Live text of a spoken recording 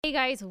Hey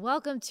guys,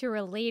 welcome to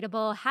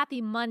Relatable.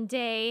 Happy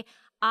Monday.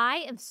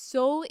 I am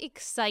so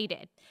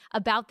excited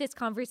about this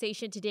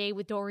conversation today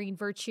with Doreen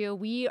Virtue.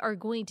 We are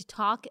going to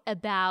talk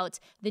about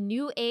the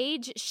New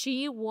Age.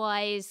 She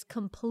was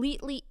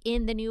completely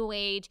in the New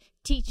Age,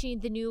 teaching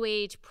the New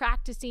Age,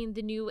 practicing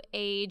the New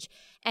Age,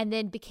 and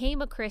then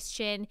became a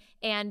Christian,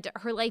 and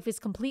her life is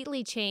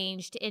completely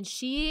changed. And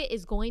she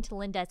is going to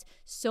lend us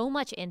so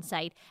much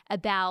insight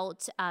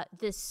about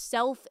this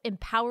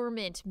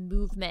self-empowerment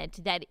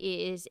movement that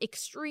is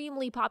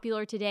extremely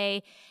popular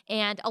today,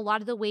 and a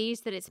lot of the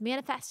ways that it's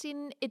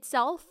manifesting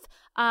itself.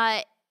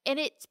 And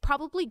it's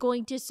probably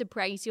going to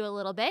surprise you a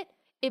little bit.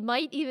 It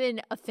might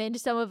even offend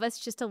some of us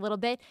just a little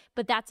bit,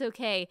 but that's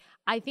okay.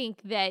 I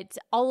think that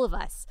all of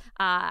us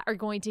are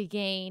going to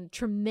gain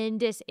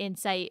tremendous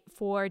insight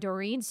from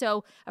Doreen.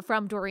 So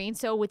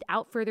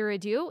without further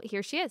ado,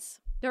 here she is.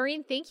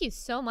 Doreen, thank you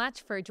so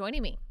much for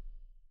joining me.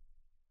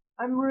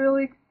 I'm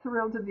really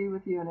thrilled to be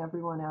with you and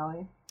everyone,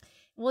 Allie.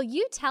 Will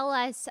you tell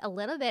us a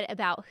little bit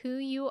about who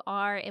you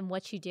are and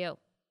what you do?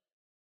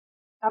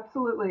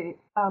 Absolutely.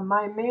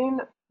 My main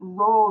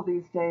role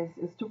these days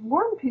is to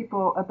warn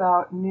people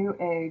about New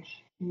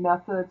Age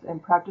methods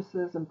and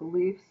practices and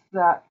beliefs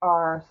that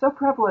are so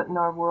prevalent in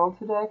our world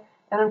today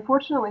and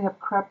unfortunately have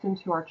crept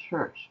into our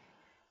church.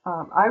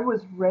 I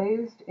was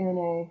raised in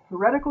a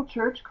heretical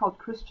church called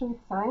Christian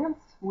Science,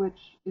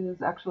 which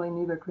is actually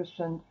neither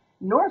Christian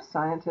nor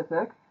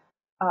scientific.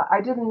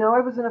 I didn't know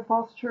I was in a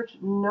false church.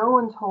 No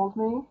one told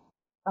me.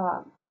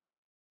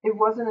 It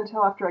wasn't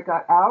until after I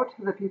got out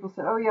that people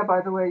said, oh yeah,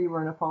 by the way, you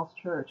were in a false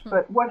church.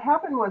 But what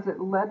happened was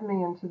it led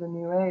me into the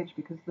New Age,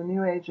 because the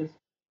New Age is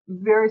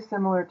very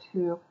similar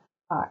to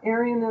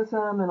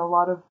Arianism and a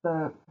lot of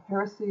the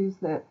heresies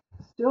that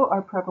still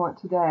are prevalent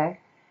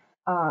today.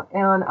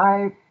 And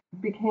I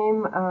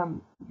became a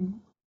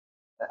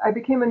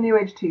New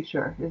Age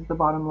teacher, is the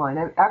bottom line.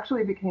 I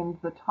actually became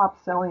the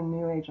top-selling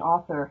New Age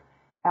author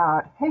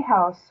at Hay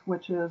House,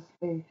 which is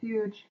a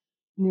huge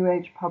New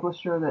Age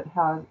publisher that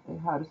has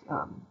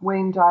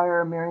Wayne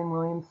Dyer, Marianne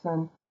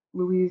Williamson,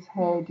 Louise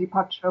Hay,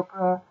 Deepak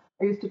Chopra.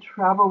 I used to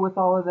travel with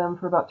all of them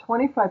for about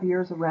 25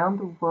 years around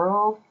the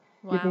world,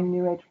 giving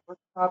New Age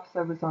workshops.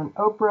 I was on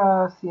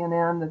Oprah,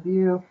 CNN, The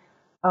View,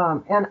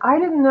 and I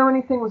didn't know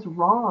anything was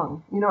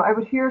wrong. You know, I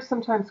would hear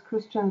sometimes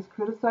Christians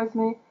criticize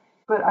me,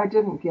 but I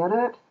didn't get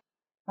it.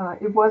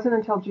 It wasn't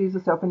until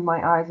Jesus opened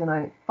my eyes and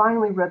I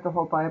finally read the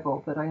whole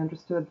Bible that I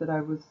understood that I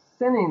was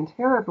sinning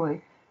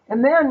terribly.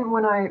 And then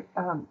when I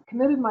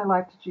committed my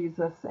life to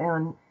Jesus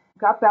and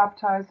got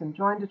baptized and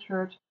joined a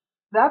church,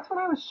 that's when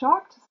I was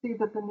shocked to see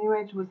that the New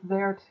Age was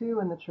there too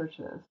in the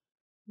churches.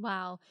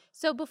 Wow.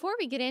 So before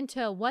we get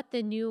into what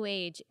the New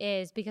Age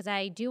is, because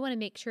I do want to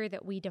make sure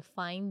that we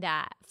define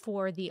that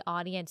for the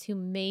audience who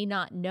may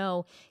not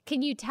know,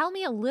 can you tell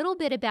me a little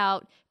bit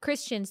about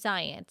Christian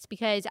Science?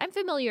 Because I'm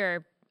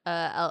familiar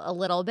a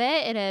little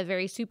bit in a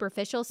very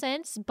superficial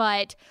sense,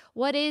 but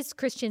what is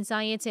Christian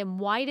Science and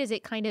why does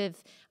it kind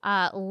of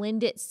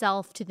lend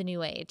itself to the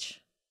New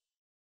Age?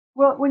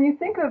 Well, when you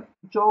think of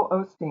Joel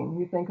Osteen,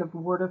 you think of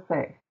Word of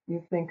Faith.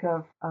 You think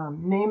of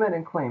name it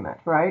and claim it,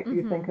 right?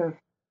 You think of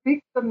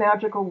speak the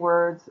magical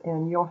words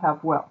and you'll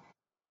have wealth.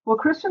 Well,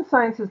 Christian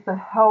Science is the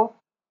health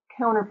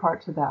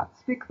counterpart to that.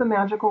 Speak the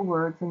magical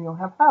words and you'll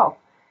have health.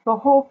 The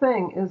whole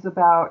thing is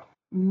about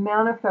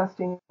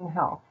manifesting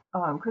health.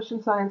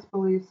 Christian Science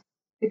believes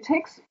it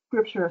takes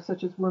scripture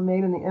such as we're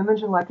made in the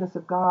image and likeness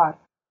of God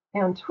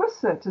and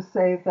twists it to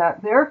say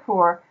that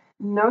therefore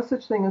no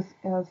such thing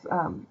as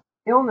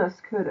illness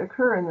could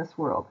occur in this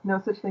world.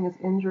 No such thing as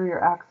injury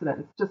or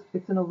accident.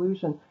 It's an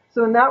illusion.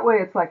 So in that way,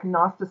 it's like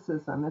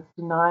Gnosticism. It's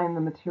denying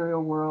the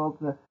material world,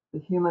 the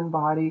human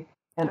body,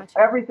 and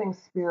everything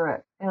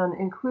spirit, and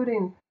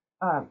including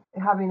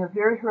having a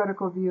very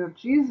heretical view of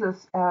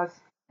Jesus as,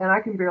 and I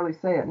can barely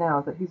say it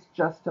now, that he's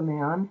just a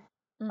man.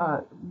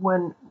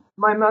 When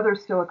my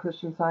mother's still a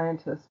Christian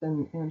Scientist,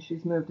 and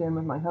she's moved in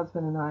with my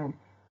husband and I, and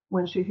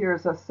when she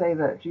hears us say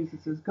that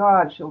Jesus is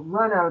God, she'll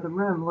run out of the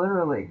room,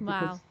 literally,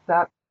 because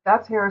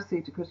that's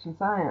heresy to Christian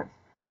Science.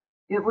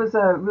 It was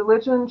a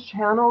religion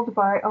channeled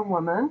by a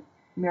woman,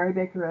 Mary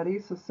Baker Eddy,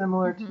 so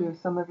similar to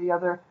some of the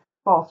other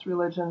false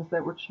religions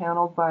that were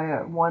channeled by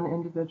one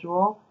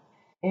individual.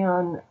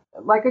 And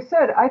like I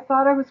said, I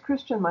thought I was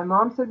Christian. My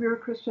mom said we were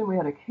Christian. We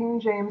had a King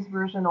James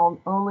version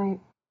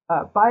only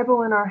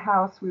Bible in our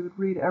house. We would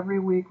read every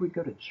week. We'd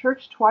go to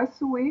church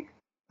twice a week,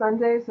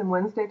 Sundays and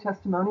Wednesday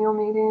testimonial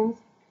meetings.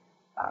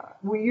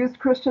 We used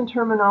Christian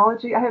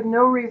terminology. I had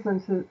no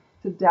reason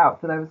to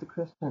doubt that I was a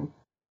Christian.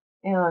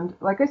 And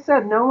like I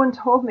said, no one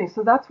told me.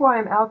 So that's why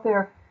I'm out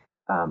there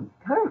kind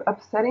of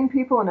upsetting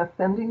people and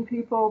offending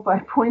people by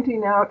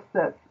pointing out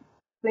that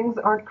things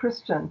aren't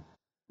Christian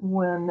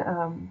when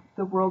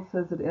the world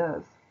says it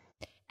is.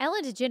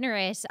 Ellen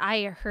DeGeneres,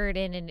 I heard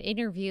in an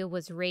interview,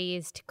 was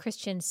raised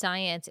Christian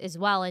Science as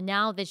well. And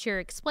now that you're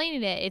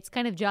explaining it, it's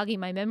kind of jogging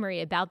my memory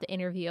about the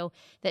interview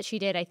that she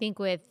did, I think,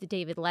 with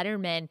David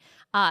Letterman.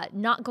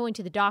 Not going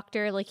to the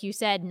doctor, like you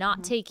said,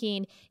 not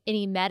taking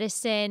any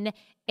medicine.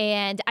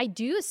 And I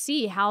do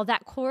see how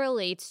that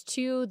correlates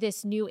to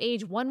this new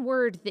age. One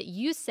word that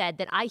you said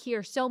that I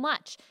hear so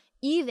much,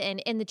 even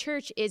in the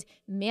church, is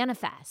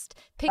manifest.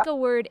 Pick a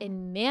word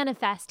and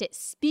manifest it,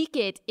 speak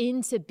it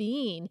into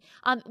being.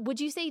 Would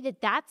you say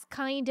that that's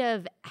kind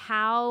of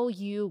how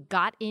you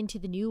got into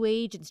the new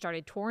age and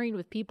started touring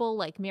with people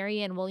like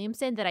Marianne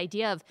Williamson, that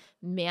idea of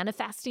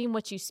manifesting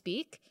what you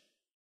speak?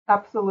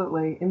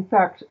 Absolutely. In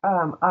fact,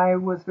 I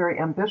was very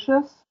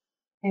ambitious,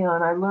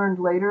 and I learned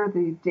later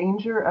the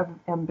danger of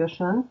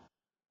ambition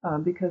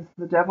because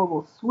the devil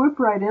will swoop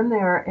right in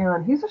there,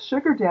 and he's a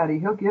sugar daddy.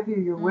 He'll give you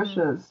your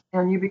wishes,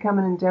 and you become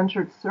an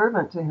indentured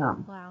servant to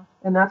him. Wow.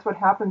 And that's what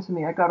happened to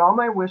me. I got all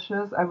my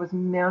wishes. I was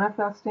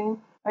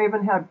manifesting. I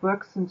even had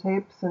books and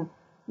tapes, and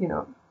you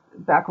know,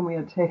 back when we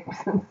had tapes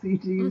and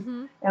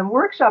CDs and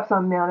workshops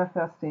on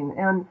manifesting.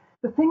 And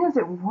the thing is,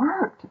 it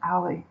worked,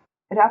 Allie.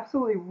 It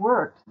absolutely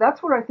worked.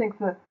 That's where I think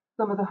that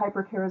some of the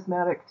hyper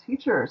charismatic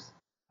teachers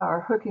are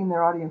hooking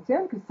their audience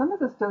in, because some of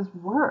this does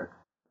work.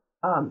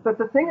 But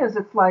the thing is,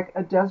 it's like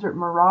a desert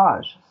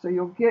mirage. So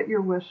you'll get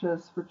your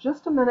wishes for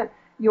just a minute.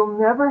 You'll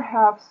never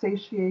have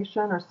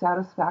satiation or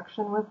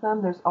satisfaction with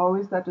them. There's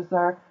always that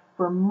desire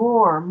for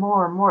more,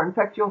 more, more. In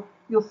fact,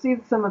 you'll see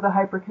some of the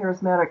hyper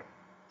charismatic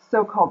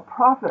so-called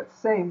prophets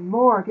say,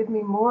 "More, give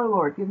me more,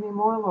 Lord, give me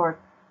more, Lord."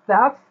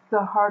 That's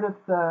the heart of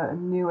the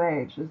New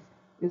Age,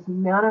 is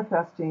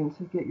manifesting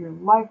to get your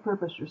life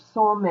purpose, your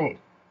soulmate,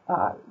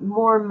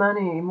 more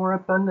money, more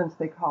abundance,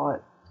 they call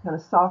it. Kind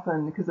of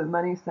soften, because the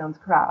money sounds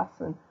crass,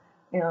 and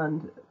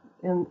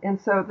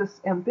so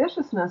this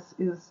ambitiousness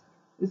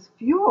is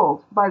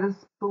fueled by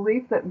this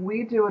belief that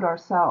we do it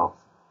ourselves.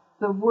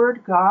 The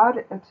word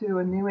God to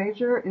a New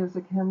Ager is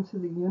akin to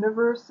the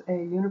universe, a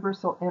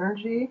universal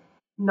energy,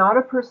 not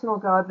a personal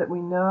God that we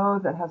know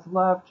that has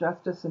love,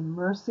 justice, and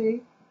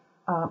mercy.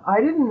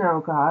 I didn't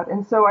know God,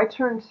 and so I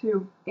turned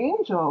to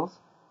angels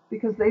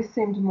because they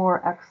seemed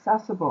more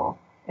accessible.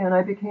 And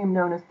I became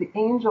known as the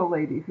angel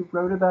lady, who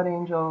wrote about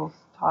angels,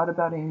 taught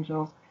about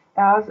angels,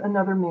 as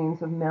another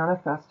means of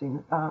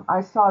manifesting. I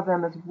saw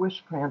them as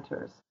wish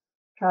granters,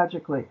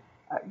 tragically,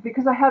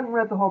 because I hadn't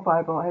read the whole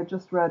Bible. I had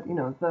just read,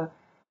 the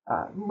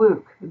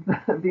Luke,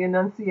 the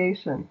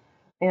Annunciation,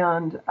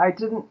 and I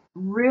didn't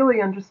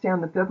really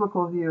understand the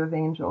biblical view of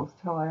angels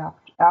till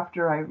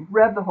after I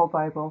read the whole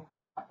Bible.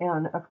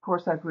 And of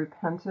course, I've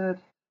repented,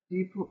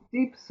 deep,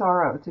 deep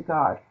sorrow to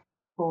God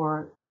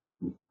for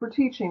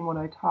teaching what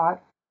I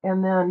taught,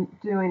 and then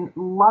doing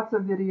lots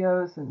of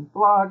videos and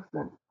blogs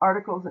and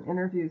articles and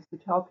interviews to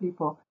tell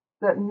people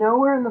that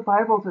nowhere in the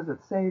Bible does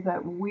it say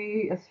that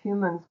we as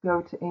humans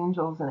go to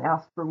angels and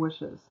ask for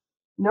wishes.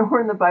 Nowhere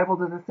in the Bible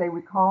does it say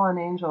we call on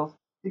angels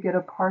to get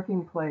a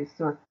parking place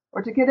or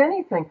to get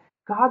anything.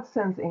 God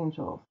sends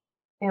angels.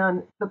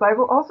 And the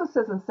Bible also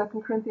says in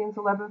 2 Corinthians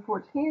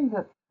 11:14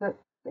 that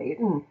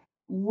Satan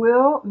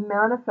will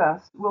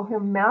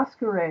him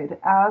masquerade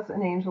as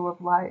an angel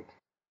of light.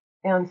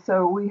 And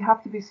so we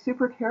have to be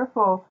super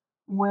careful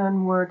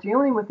when we're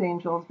dealing with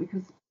angels,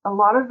 because a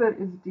lot of it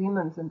is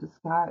demons in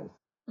disguise.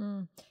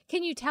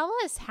 Can you tell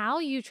us how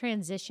you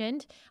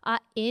transitioned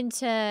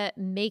into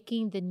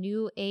making the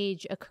new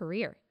age a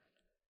career?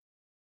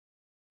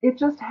 It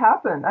just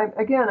happened.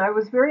 I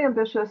was very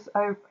ambitious.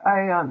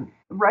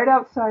 Right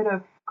outside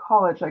of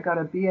college, I got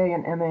a BA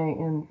and MA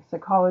in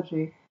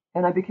psychology,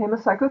 and I became a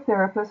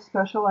psychotherapist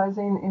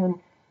specializing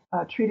in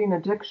treating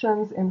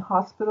addictions in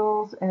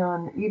hospitals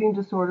and eating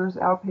disorders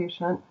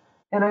outpatient.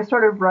 And I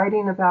started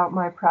writing about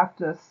my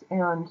practice,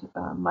 and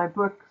my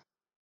book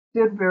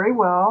did very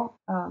well.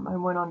 I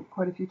went on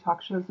quite a few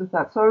talk shows with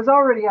that. So I was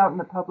already out in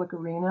the public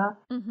arena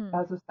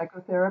as a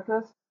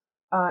psychotherapist.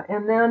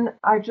 And then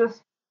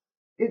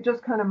it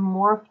just kind of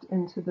morphed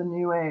into the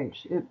new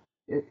age.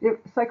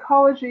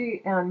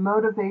 Psychology and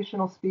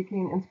motivational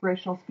speaking,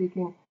 inspirational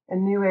speaking,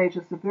 and new age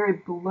is a very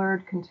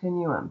blurred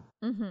continuum,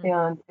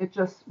 and it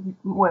just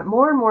went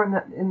more and more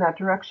in that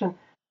direction.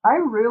 I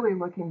really,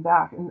 looking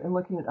back and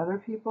looking at other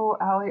people,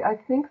 Allie, I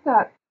think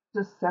that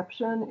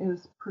deception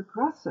is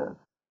progressive,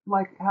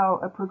 like how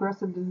a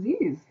progressive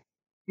disease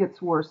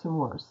gets worse and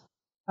worse.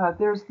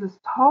 There's this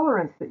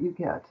tolerance that you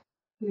get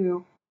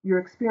to your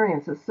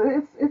experiences.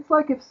 So it's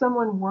like if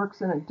someone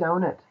works in a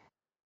donut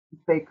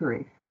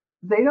bakery,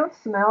 they don't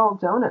smell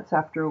donuts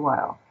after a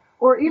while.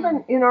 Or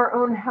even in our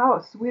own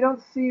house, we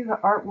don't see the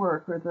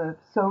artwork or the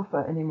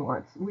sofa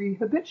anymore. We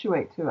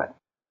habituate to it.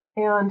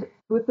 And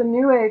with the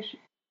New Age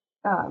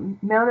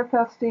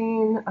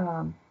manifesting,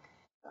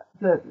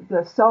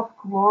 the self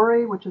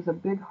glory, which is a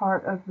big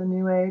heart of the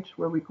New Age,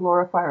 where we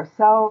glorify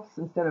ourselves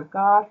instead of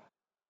God,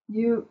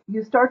 you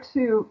start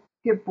to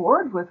get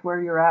bored with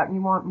where you're at, and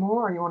you want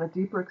more. You want a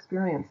deeper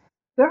experience.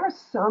 There are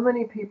so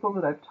many people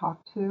that I've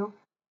talked to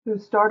who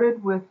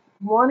started with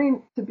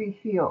wanting to be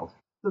healed.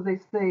 So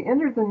they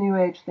entered the New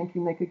Age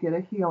thinking they could get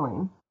a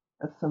healing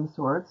of some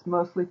sorts,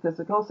 mostly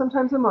physical,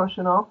 sometimes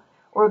emotional,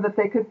 or that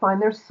they could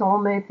find their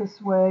soulmate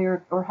this way,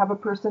 or have a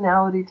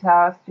personality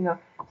test,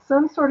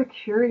 some sort of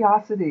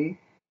curiosity.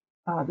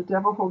 The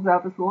devil holds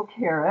out this little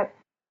carrot,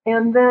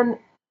 and then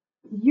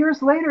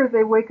years later,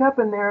 they wake up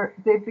and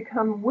they've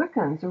become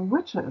Wiccans or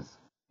witches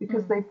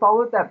because Mm. they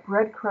followed that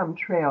breadcrumb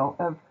trail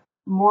of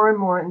more and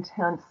more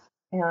intense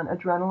and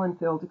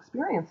adrenaline-filled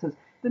experiences.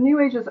 The New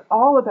Age is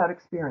all about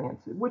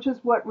experience, which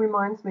is what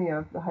reminds me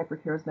of the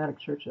hypercharismatic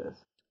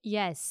churches.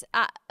 Yes.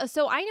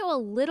 So I know a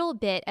little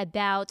bit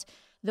about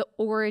the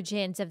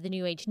origins of the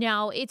New Age.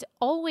 Now, it's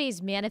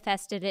always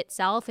manifested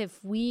itself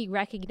if we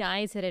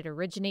recognize that it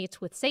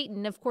originates with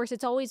Satan. Of course,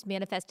 it's always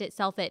manifested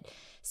itself at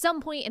some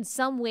point in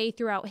some way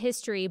throughout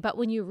history. But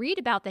when you read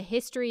about the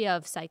history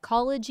of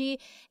psychology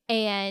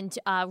and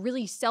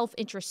really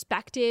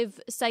self-introspective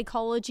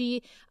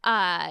psychology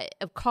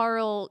of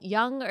Carl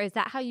Jung, or is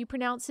that how you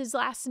pronounce his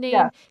last name?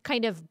 Yeah.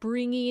 Kind of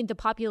bringing the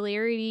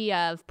popularity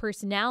of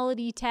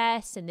personality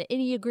tests and the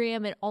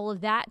Enneagram and all of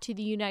that to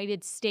the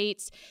United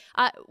States.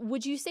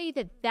 Would you say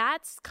that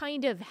that's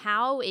kind of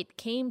how it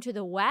came to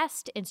the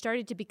West and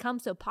started to become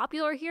so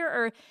popular here?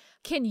 Or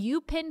can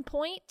you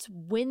pinpoint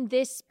when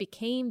this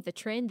became the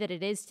trend that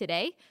it is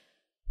today?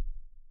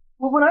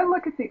 Well, when I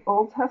look at the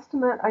Old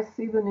Testament, I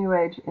see the New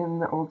Age in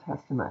the Old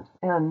Testament.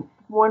 And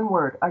one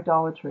word,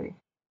 idolatry.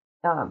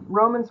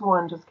 Romans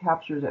 1 just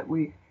captures it.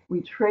 We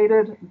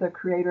traded the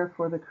creator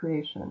for the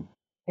creation.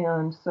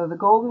 And so the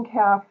golden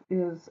calf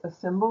is a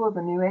symbol of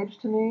the New Age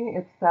to me.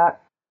 It's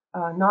that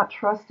not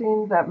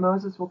trusting that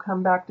Moses will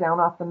come back down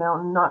off the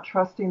mountain, not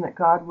trusting that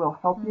God will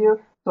help you.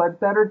 So I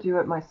better do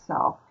it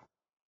myself.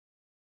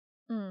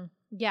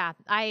 Yeah,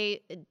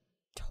 I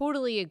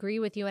totally agree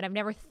with you. And I've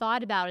never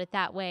thought about it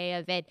that way,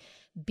 of it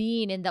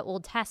being in the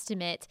Old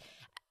Testament.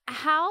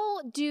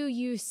 How do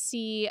you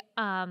see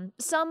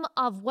some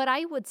of what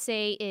I would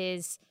say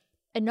is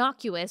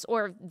innocuous,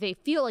 or they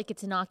feel like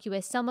it's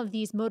innocuous, some of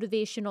these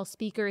motivational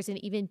speakers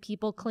and even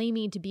people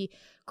claiming to be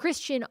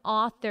Christian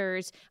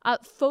authors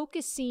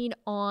focusing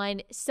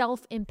on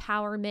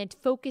self-empowerment,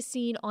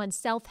 focusing on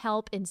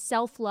self-help and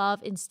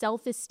self-love and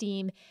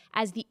self-esteem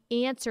as the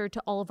answer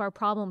to all of our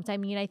problems? I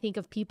mean, I think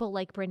of people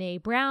like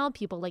Brene Brown,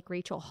 people like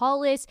Rachel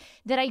Hollis,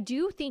 that I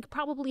do think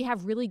probably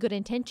have really good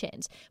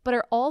intentions, but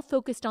are all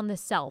focused on the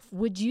self.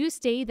 Would you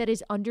say that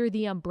is under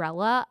the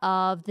umbrella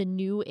of the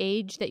New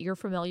Age that you're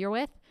familiar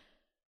with?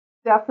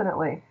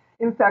 Definitely.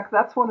 In fact,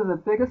 that's one of the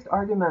biggest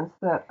arguments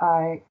that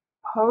I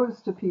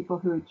pose to people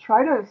who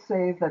try to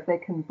say that they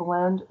can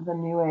blend the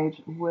New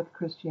Age with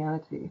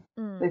Christianity.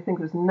 They think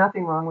there's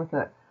nothing wrong with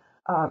it.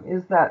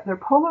 Is that they're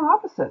polar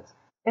opposites.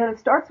 And it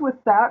starts with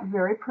that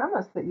very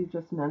premise that you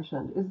just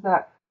mentioned, is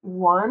that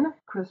one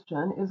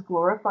Christian is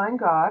glorifying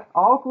God,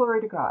 all glory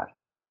to God.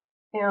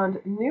 And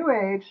New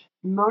Age,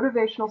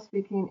 motivational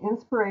speaking,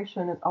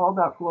 inspiration is all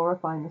about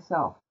glorifying the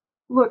self.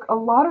 Look, a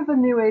lot of the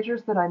New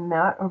Agers that I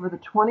met over the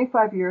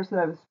 25 years that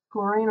I was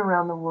touring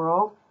around the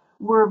world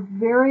were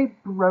very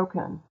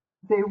broken.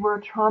 They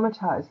were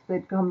traumatized.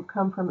 They'd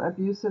come from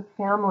abusive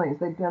families.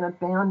 They'd been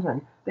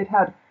abandoned. They'd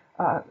had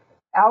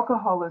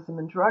alcoholism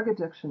and drug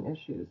addiction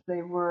issues.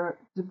 They were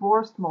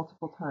divorced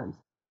multiple times.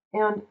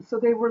 And so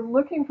they were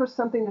looking for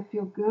something to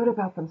feel good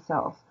about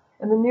themselves.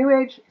 And the New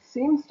Age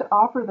seems to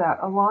offer that,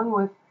 along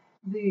with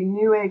the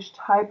New Age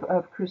type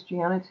of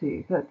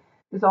Christianity that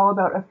is all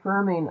about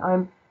affirming,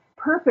 I'm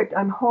perfect,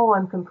 I'm whole,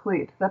 I'm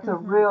complete. That's a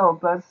real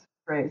buzz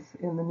phrase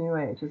in the New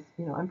Age. Is,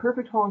 I'm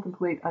perfect, whole, and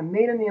complete. I'm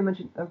made in the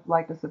image of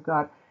likeness of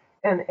God.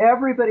 And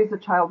everybody's a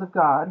child of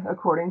God,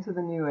 according to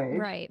the New Age.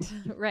 Right,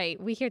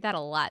 right. We hear that a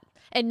lot.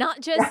 And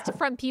not just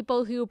from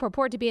people who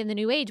purport to be in the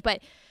New Age,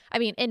 but I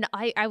mean, and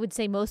I would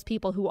say most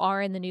people who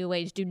are in the New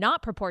Age do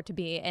not purport to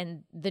be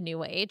in the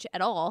New Age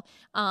at all.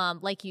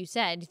 Like you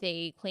said,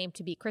 they claim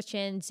to be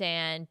Christians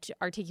and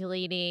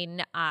articulating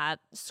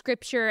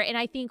scripture. And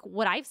I think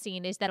what I've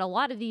seen is that a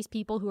lot of these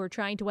people who are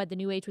trying to wed the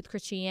New Age with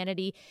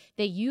Christianity,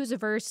 they use a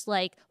verse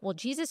like, well,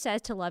 Jesus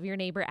says to love your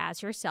neighbor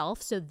as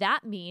yourself. So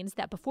that means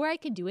that before I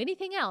can do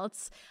anything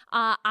else,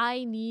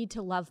 I need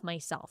to love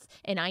myself,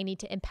 and I need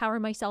to empower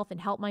myself and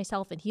help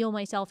myself and heal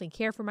myself and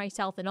care for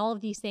myself and all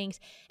of these things.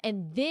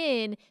 And then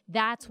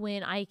that's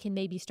when I can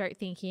maybe start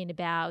thinking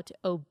about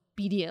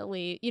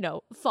obediently,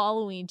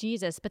 following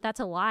Jesus. But that's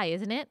a lie,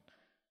 isn't it?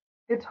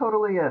 It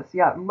totally is.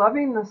 Yeah.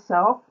 Loving the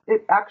self,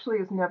 it actually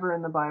is never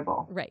in the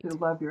Bible, Right. to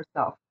love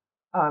yourself.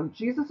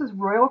 Jesus'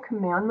 royal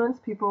commandments,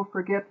 people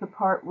forget the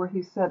part where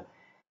he said,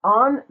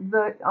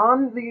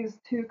 on these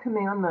two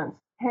commandments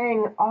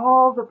hang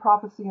all the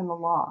prophecy and the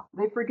law.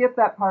 They forget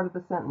that part of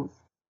the sentence.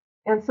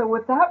 And so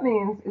what that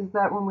means is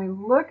that when we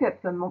look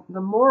at the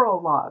moral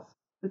laws,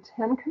 the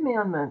 10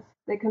 commandments,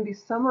 they can be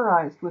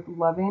summarized with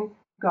loving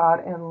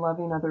God and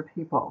loving other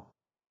people.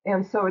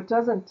 And so it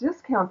doesn't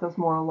discount those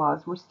moral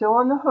laws. We're still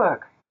on the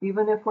hook,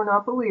 even if we're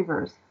not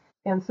believers.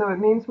 And so it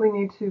means we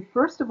need to,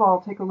 first of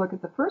all, take a look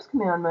at the first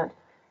commandment,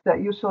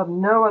 that you shall have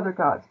no other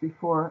gods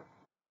before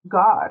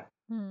God,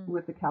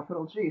 with the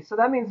capital G. So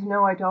that means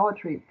no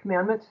idolatry.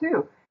 Commandment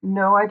 2,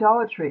 no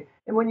idolatry.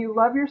 And when you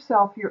love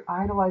yourself, you're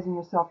idolizing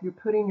yourself. You're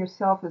putting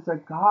yourself as a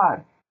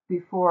God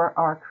before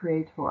our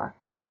Creator.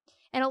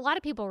 And a lot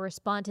of people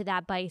respond to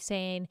that by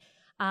saying,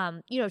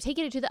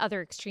 taking it to the other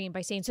extreme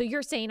by saying, so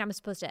you're saying I'm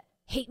supposed to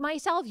hate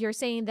myself. You're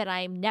saying that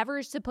I'm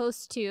never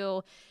supposed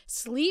to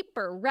sleep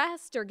or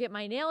rest or get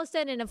my nails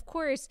done. And of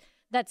course,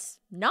 that's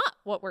not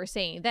what we're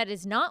saying. That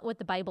is not what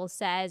the Bible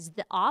says.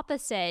 The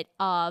opposite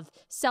of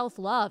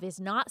self-love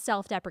is not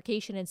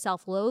self-deprecation and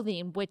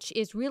self-loathing, which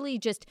is really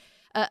just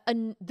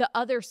the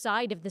other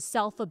side of the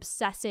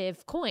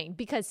self-obsessive coin,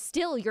 because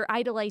still you're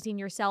idolizing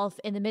yourself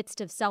in the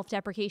midst of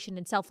self-deprecation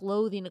and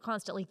self-loathing and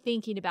constantly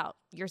thinking about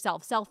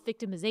yourself,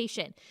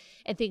 self-victimization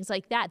and things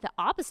like that. The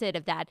opposite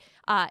of that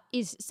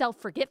is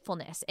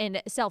self-forgetfulness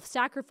and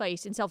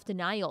self-sacrifice and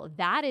self-denial.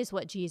 That is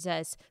what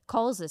Jesus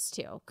calls us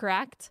to,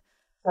 correct?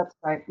 That's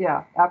right.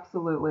 Yeah,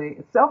 absolutely.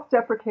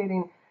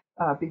 Self-deprecating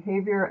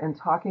behavior and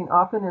talking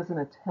often is an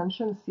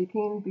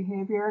attention-seeking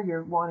behavior.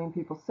 You're wanting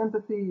people's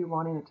sympathy, you're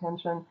wanting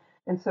attention,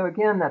 and so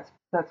again,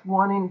 that's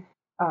wanting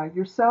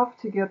yourself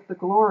to get the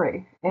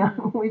glory.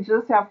 And we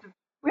have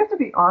to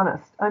be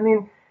honest. I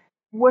mean,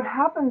 what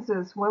happens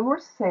is when we're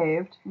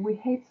saved, we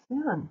hate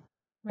sin,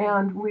 Right.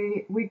 and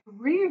we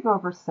grieve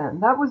over sin.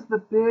 That was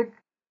the big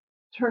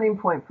turning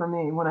point for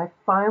me when I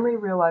finally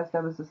realized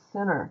I was a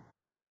sinner,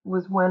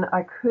 was when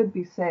I could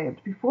be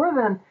saved. Before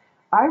then,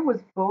 I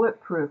was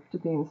bulletproof to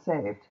being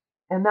saved.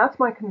 And that's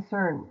my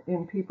concern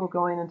in people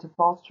going into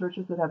false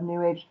churches that have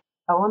New Age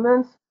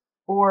elements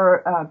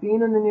or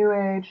being in the New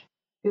Age,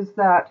 is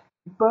that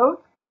both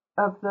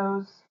of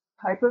those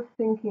type of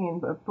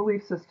thinking, of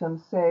belief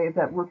systems say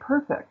that we're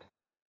perfect.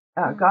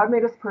 God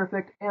made us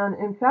perfect. And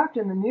in fact,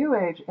 in the New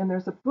Age, and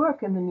there's a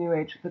book in the New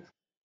Age that's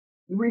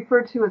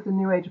referred to as the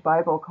New Age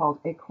Bible called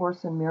A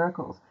Course in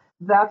Miracles.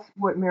 That's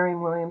what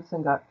Marianne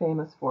Williamson got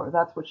famous for.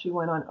 That's what she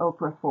went on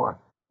Oprah for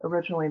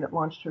originally, that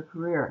launched her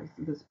career.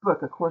 This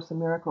book, A Course in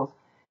Miracles,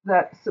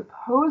 that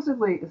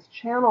supposedly is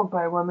channeled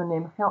by a woman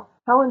named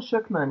Helen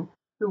Schucman,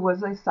 who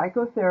was a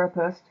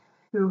psychotherapist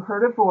who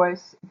heard a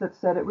voice that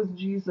said it was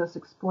Jesus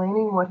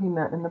explaining what he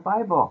meant in the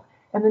Bible.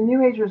 And the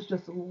New Agers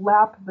just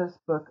lap this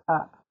book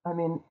up. I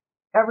mean,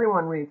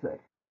 everyone reads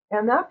it.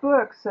 And that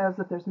book says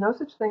that there's no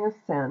such thing as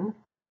sin.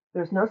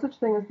 There's no such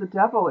thing as the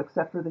devil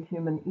except for the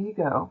human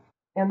ego,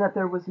 and that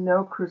there was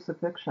no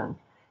crucifixion.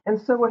 And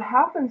so what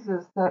happens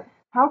is that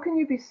how can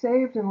you be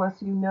saved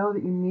unless you know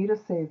that you need a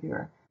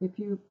savior? If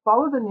you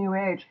follow the New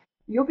Age,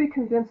 you'll be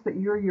convinced that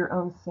you're your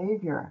own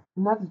savior,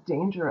 and that's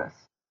dangerous.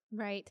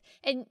 Right.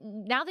 And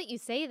now that you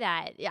say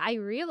that, I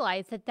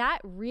realize that that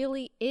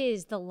really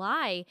is the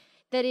lie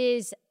that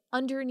is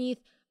underneath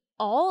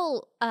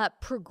all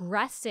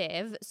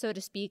progressive, so to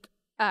speak,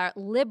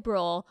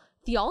 liberal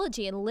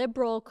theology and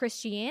liberal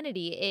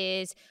Christianity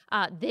is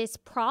this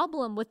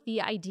problem with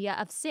the idea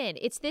of sin.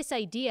 It's this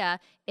idea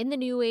in the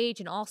New Age,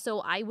 and also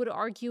I would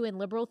argue in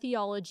liberal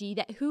theology,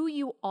 that who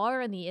you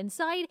are on the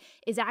inside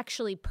is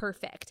actually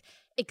perfect.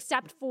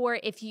 Except for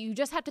if you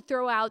just have to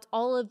throw out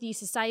all of these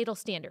societal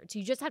standards,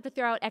 you just have to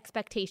throw out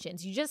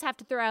expectations, you just have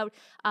to throw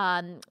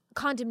out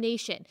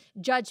condemnation,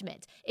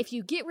 judgment. If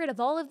you get rid of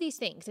all of these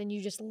things and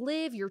you just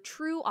live your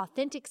true,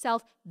 authentic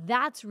self,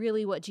 that's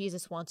really what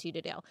Jesus wants you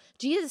to do.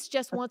 Jesus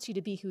just wants you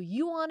to be who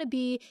you want to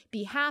be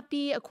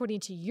happy according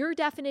to your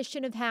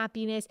definition of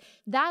happiness.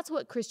 That's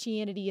what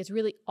Christianity is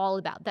really all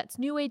about. That's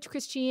New Age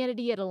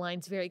Christianity. It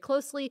aligns very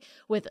closely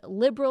with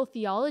liberal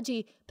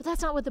theology, but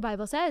that's not what the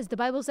Bible says. The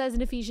Bible says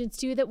in Ephesians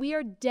 2 that we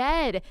are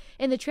dead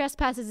in the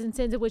trespasses and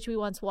sins of which we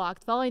once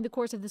walked, following the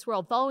course of this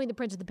world, following the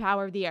prince of the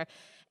power of the air.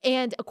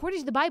 And according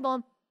to the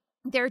Bible,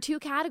 there are two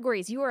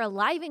categories. You are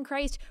alive in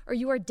Christ or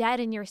you are dead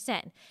in your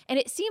sin. And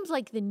it seems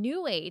like the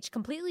New Age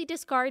completely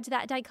discards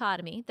that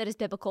dichotomy that is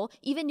biblical,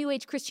 even New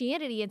Age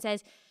Christianity, and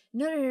says,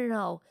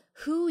 no.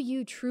 Who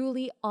you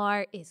truly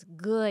are is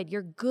good.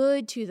 You're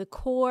good to the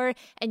core,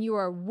 and you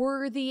are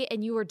worthy,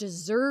 and you are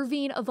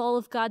deserving of all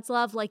of God's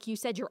love. Like you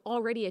said, you're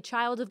already a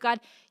child of God.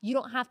 You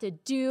don't have to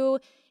do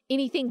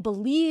anything,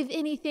 believe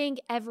anything.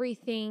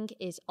 Everything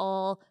is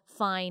all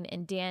fine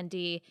and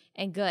dandy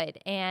and good.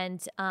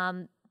 And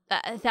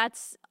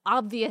that's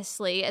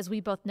obviously, as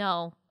we both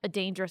know, a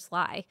dangerous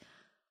lie.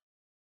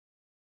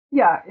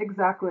 Yeah,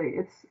 exactly.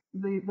 It's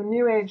the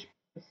New Age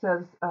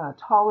says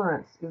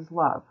tolerance is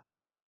love,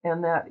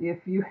 and that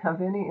if you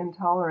have any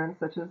intolerance,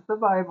 such as the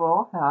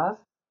Bible has,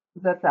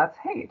 that's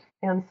hate.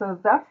 And so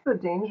that's the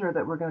danger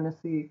that we're going to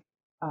see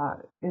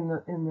in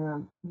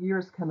the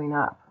years coming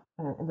up,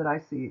 and that I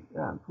see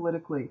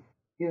politically,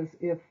 is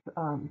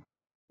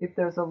if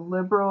there's a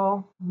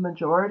liberal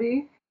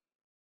majority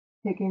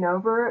taking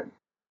over,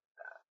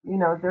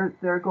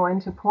 they're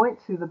going to point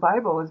to the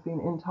Bible as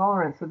being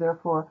intolerant, so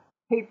therefore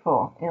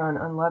hateful and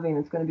unloving.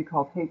 It's going to be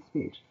called hate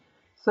speech.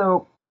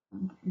 So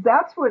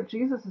that's what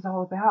Jesus is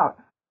all about.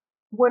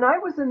 When I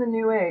was in the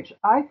New Age,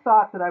 I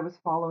thought that I was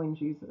following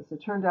Jesus.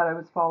 It turned out I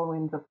was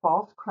following the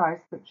false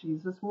Christ that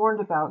Jesus warned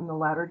about in the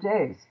latter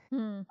days.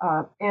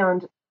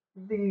 And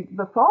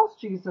the false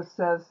Jesus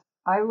says,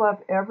 I love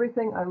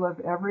everything, I love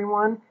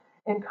everyone,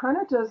 and kind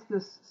of does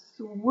this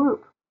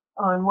swoop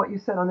on what you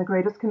said on the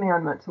greatest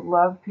commandment, to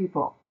love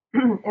people.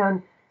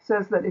 And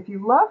says that if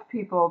you love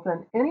people,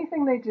 then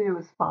anything they do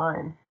is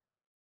fine.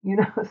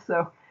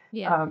 So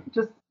Yeah.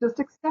 just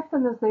accept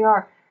them as they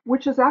are.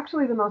 which is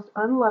actually the most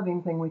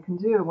unloving thing we can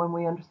do when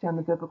we understand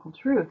the biblical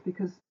truth,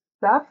 because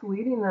that's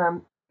leading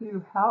them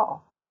through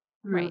hell,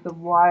 through Right. the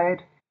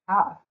wide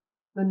path.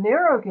 The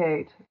narrow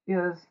gate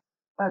is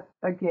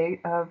a gate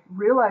of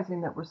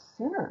realizing that we're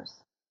sinners.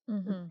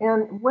 Mm-hmm.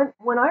 And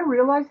when I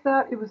realized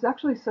that, it was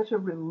actually such a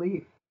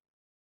relief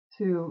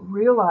to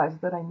realize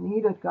that I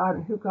needed God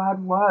and who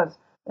God was,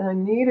 and I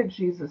needed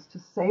Jesus to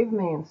save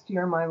me and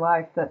steer my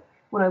life. That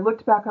when I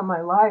looked back on my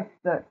life,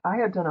 that I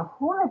had done a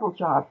horrible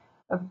job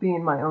of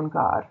being my own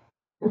God.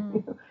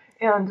 Mm.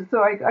 And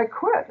so I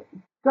quit.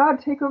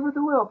 God, take over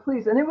the wheel,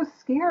 please. And it was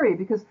scary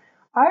because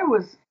I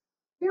was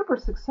super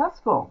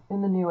successful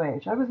in the new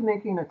age. I was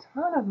making a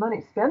ton of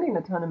money, spending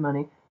a ton of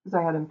money because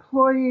I had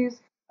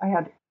employees, I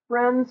had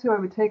friends who I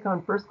would take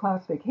on first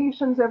class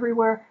vacations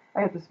everywhere.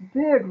 I had this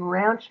big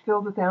ranch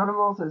filled with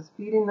animals. I was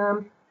feeding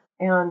them,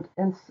 and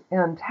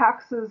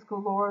taxes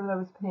galore that I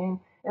was paying.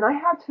 And I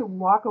had to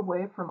walk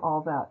away from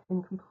all that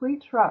in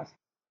complete trust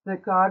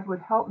that God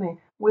would help me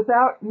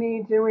without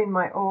me doing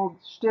my old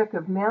shtick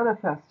of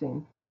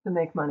manifesting to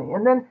make money.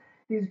 And then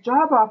these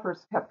job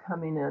offers kept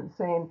coming in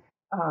saying,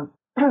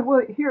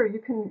 well, here, you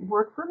can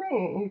work for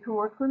me, you can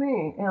work for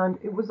me. And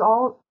it was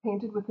all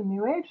painted with the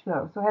new age,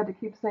 though. So I had to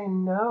keep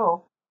saying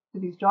no to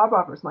these job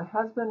offers. My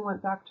husband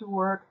went back to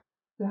work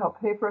to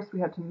help pay for us. We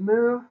had to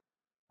move.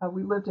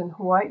 We lived in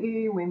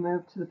Hawaii. We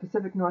moved to the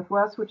Pacific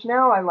Northwest, which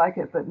now I like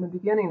it, but in the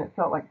beginning it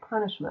felt like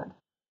punishment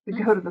to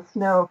Mm. go to the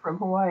snow from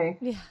Hawaii.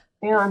 Yeah.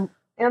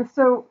 And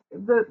so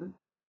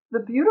the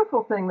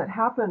beautiful thing that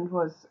happened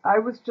was I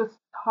was just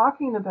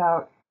talking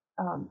about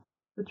um,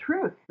 the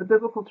truth, the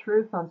biblical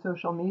truth on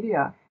social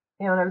media,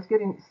 and I was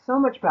getting so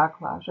much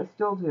backlash. I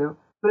still do,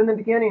 but in the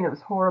beginning it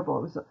was horrible.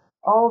 It was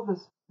all of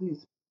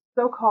these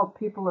so-called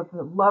people of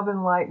the love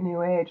and light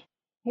new age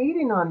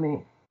hating on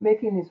me,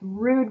 making these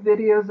rude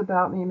videos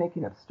about me,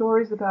 making up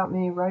stories about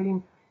me,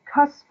 writing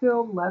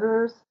cuss-filled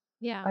letters.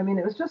 Yeah. I mean,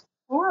 it was just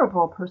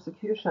horrible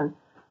persecution.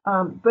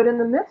 But in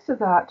the midst of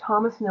that,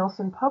 Thomas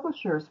Nelson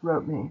Publishers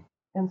wrote me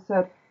and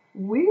said,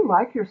 "We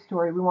like your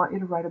story. We want you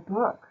to write a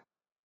book."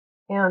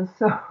 And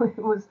so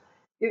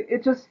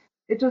it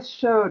just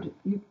showed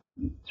you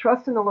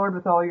trust in the Lord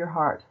with all your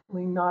heart,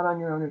 lean not on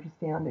your own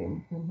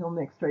understanding, and He'll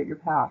make straight your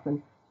path.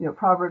 And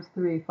Proverbs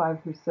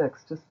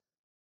 3:5-6, just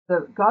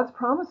God's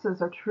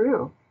promises are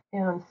true.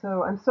 And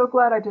so I'm so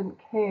glad I didn't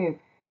cave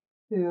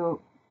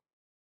to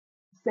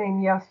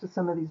saying yes to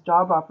some of these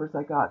job offers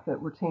I got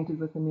that were tainted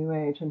with the new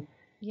age. And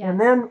Yes.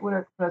 then when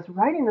I was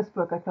writing this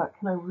book, I thought,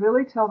 can I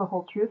really tell the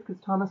whole truth? Because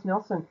Thomas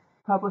Nelson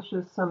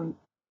publishes some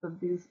of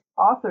these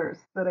authors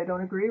that I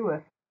don't agree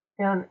with.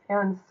 And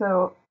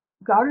so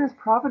God in His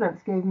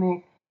providence gave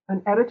me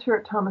an editor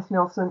at Thomas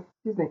Nelson,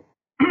 excuse me,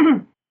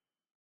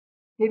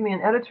 gave me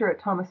an editor at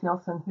Thomas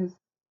Nelson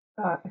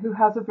who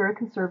has a very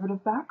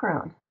conservative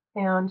background,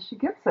 and she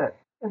gets it.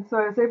 And so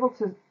I was able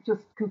to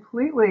just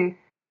completely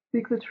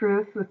speak the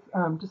truth with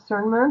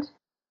discernment.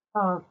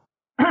 Uh,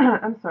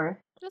 I'm sorry.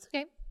 That's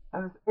okay. I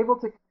was able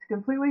to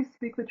completely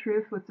speak the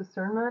truth with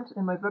discernment,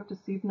 and my book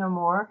Deceive No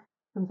More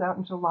comes out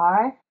in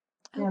July.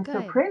 Oh, And so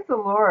good. praise the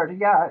Lord.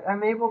 Yeah,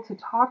 I'm able to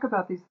talk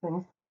about these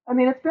things. I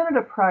mean, it's been at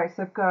a price.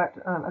 I've got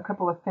a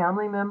couple of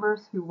family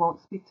members who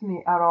won't speak to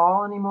me at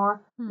all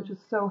anymore, which Hmm. is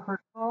so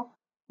hurtful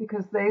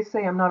because they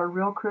say I'm not a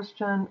real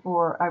Christian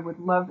or I would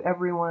love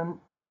everyone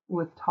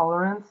with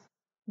tolerance.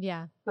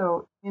 Yeah.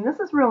 So, I mean, this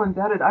is real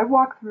embedded. I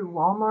walk through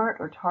Walmart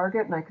or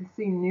Target and I can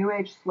see New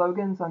Age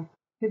slogans on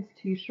kids'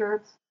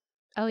 T-shirts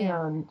Oh,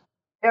 yeah. and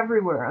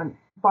everywhere on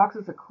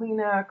boxes of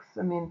Kleenex.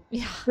 I mean,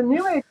 Yeah. the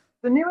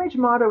New Age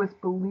motto is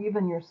believe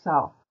in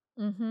yourself.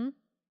 Mm-hmm.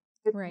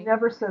 It Right.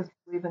 never says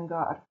believe in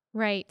God.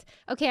 Right.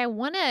 Okay, I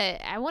want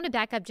to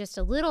back up just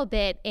a little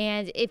bit,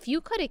 and if you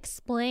could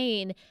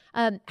explain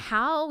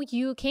how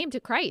you came to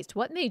Christ.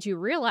 What made you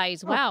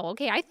realize, Oh, wow,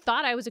 okay, I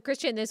thought I was a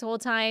Christian this whole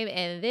time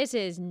and this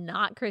is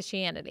not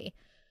Christianity.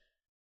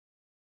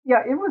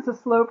 yeah, it was a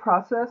slow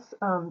process.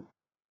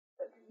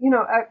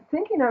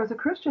 Thinking I was a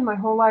Christian my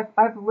whole life,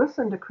 I've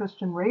listened to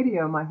Christian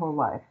radio my whole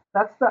life.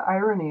 That's the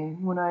irony.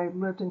 When I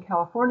lived in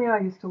California, I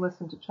used to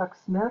listen to Chuck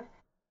Smith,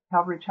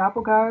 Calvary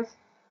Chapel guys.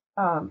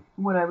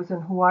 When I was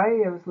in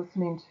Hawaii, I was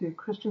listening to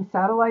Christian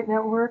Satellite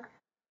Network.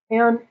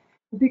 And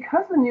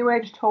because the New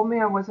Age told me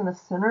I wasn't a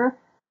sinner,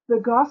 the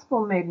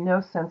gospel made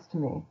no sense to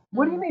me.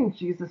 What do you Mm, mean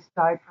Jesus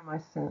died for my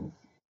sins?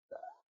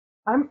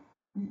 I'm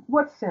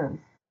what sins?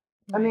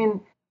 I right.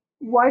 mean,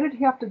 why did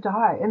he have to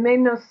die? It made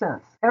no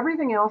sense.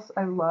 Everything else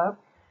I love,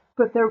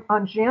 but there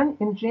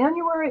in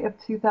January of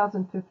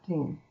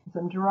 2015, as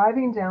I'm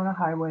driving down a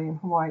highway in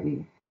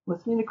Hawaii,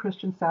 listening to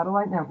Christian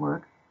Satellite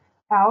Network,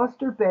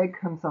 Alistair Begg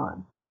comes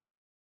on,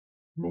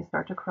 and they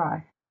start to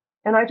cry,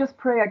 and I just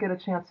pray I get a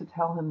chance to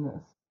tell him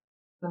this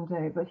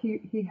someday. But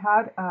he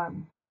had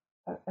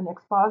an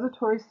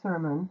expository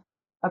sermon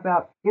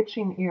about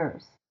itching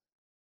ears,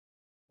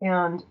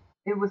 and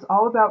it was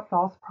all about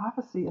false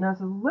prophecy. And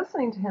as I was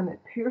listening to him, it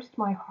pierced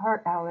my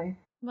heart, Allie.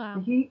 Wow.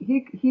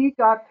 He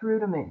got through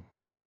to me,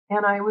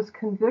 and I was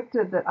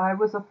convicted that I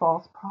was a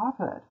false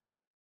prophet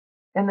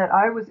and that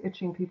I was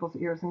itching people's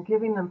ears and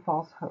giving them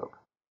false hope.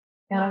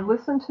 And I Wow.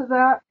 listened to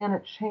that, and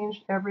it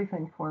changed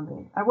everything for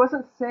me. I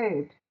wasn't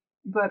saved,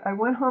 but I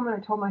went home and I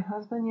told my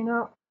husband,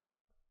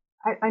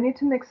 I need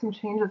to make some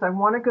changes. I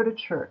want to go to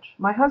church.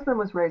 My husband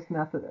was raised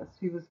Methodist.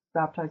 He was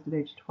baptized at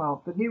age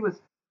 12, but he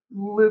was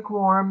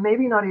lukewarm,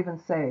 maybe not even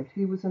saved.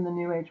 He was in the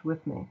New Age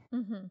with me.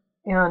 Mm-hmm.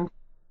 And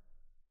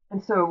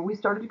and so we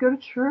started to go to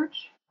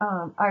church.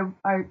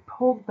 I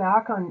pulled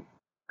back on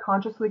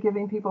consciously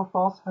giving people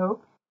false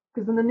hope,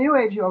 because in the New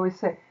Age you always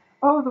say,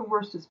 "Oh, the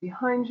worst is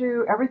behind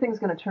you. Everything's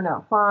going to turn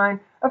out fine.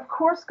 Of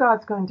course,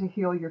 God's going to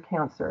heal your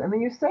cancer." I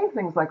mean, you say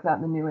things like that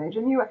in the New Age,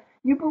 and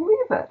you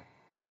believe it.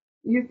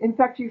 In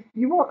fact,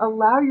 you won't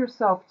allow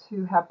yourself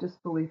to have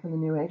disbelief in the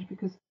New Age,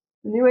 because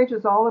the New Age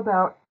is all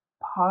about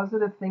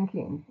positive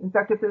thinking. In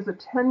fact, if there's a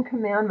 10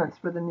 commandments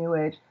for the New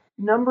Age,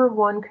 number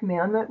one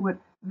commandment would,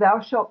 "Thou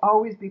shalt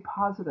always be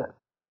positive."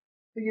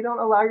 So you don't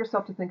allow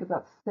yourself to think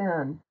about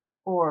sin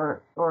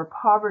or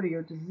poverty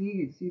or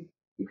disease.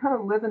 You kind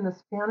of live in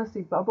this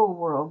fantasy bubble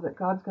world that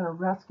God's going to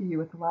rescue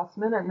you at the last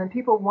minute. And then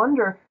people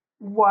wonder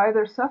why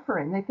they're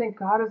suffering. They think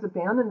God has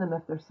abandoned them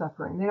if they're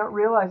suffering. They don't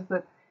realize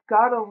that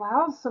God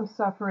allows some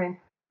suffering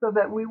so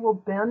that we will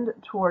bend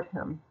toward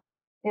him.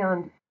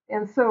 And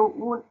and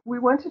so we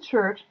went to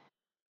church,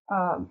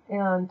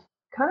 and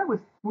kind of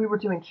we were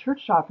doing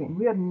church shopping.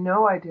 We had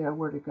no idea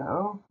where to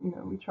go.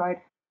 We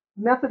tried.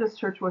 Methodist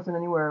church wasn't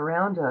anywhere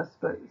around us,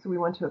 but so we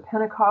went to a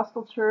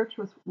Pentecostal church,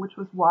 which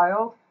was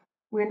wild.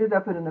 We ended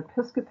up at an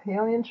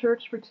Episcopalian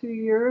church for 2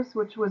 years,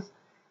 which was,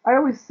 I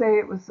always say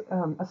it was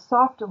a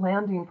soft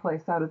landing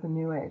place out of the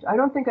New Age. I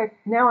don't think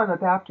now I'm a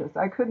Baptist.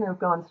 I couldn't have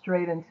gone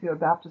straight into a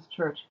Baptist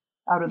church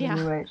out of the Yeah.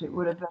 New Age. It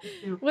would have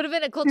been Would have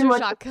been a too culture much.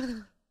 shock.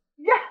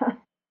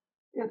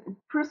 Yeah.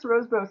 Chris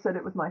Rosebow said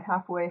it was my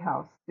halfway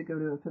house to go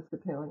to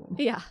Episcopalian.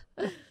 Yeah.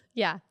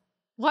 Yeah.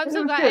 Well, And it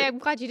was good. I'm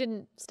glad you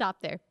didn't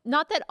stop there.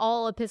 Not that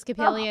all Oh,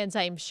 Episcopalians,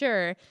 I'm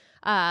sure,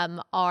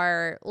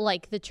 are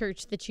like the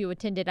church that you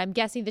attended. I'm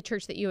guessing the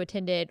church that you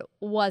attended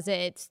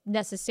wasn't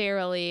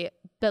necessarily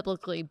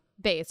biblically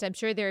based. I'm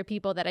sure there are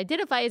people that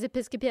identify as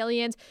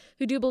Episcopalians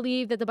who do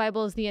believe that the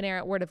Bible is the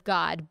inerrant word of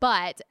God,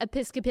 but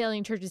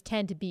Episcopalian churches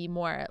tend to be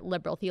more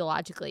liberal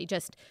theologically.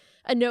 Just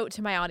a note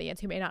to my audience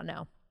who may not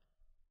know.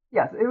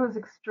 yes, it was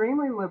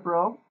extremely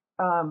liberal.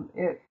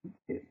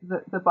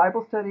 The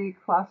Bible study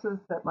classes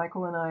that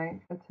Michael and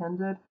I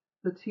attended,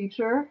 the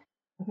teacher,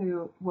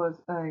 who was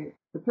a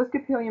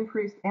Episcopalian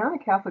priest and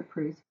a Catholic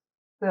priest,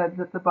 said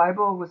that the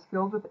Bible was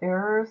filled with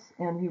errors,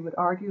 and he would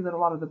argue that a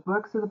lot of the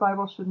books of the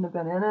Bible shouldn't have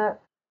been in it.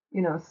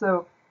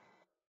 So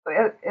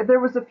there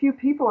was a few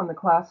people in the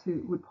class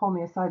who would pull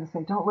me aside and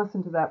say, "Don't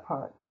listen to that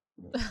part."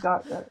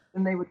 God,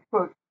 and they would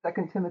quote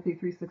 2 Timothy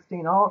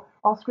 3:16.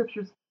 All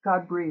scriptures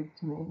God breathed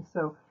to me.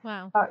 So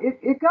Wow.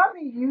 it got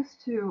me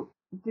used to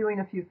doing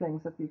a few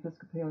things at the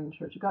Episcopalian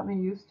Church. It got me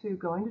used to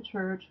going to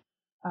church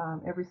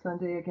every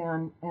Sunday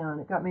again, and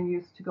it got me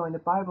used to going to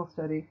Bible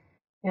study.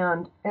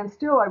 And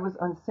still I was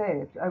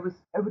unsaved. I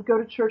would go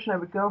to church and I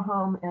would go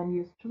home and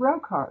use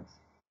tarot cards.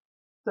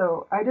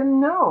 So I didn't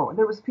know.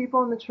 There was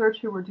people in the church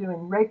who were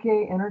doing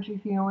Reiki, energy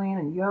healing,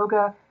 and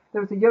yoga.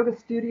 There was a yoga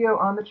studio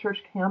on the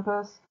church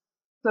campus.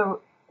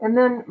 So, and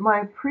then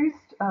my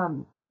priest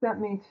sent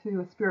me to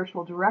a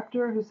spiritual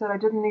director who said I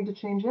didn't need to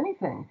change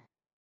anything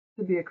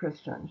to be a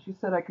Christian. She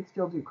said I could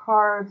still do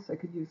cards, I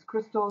could use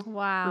crystals for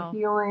Wow.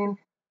 healing.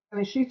 I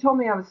mean, she told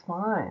me I was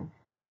fine.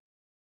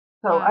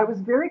 So I Wow.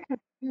 was very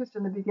confused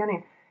in the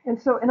beginning. And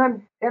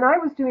I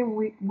was doing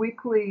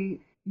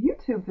weekly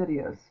YouTube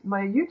videos.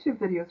 My YouTube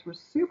videos were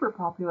super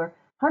popular,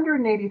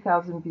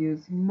 180,000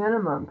 views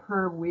minimum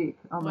per week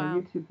on my Wow.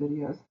 YouTube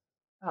videos.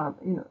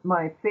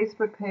 My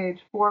Facebook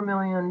page, 4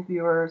 million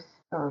viewers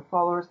or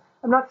followers.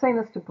 I'm not saying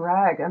this to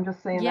brag. I'm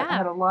just saying that I Yeah.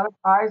 had a lot of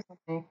eyes on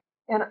me,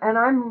 and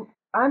I'm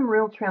a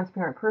real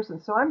transparent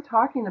person. So I'm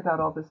talking about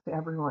all this to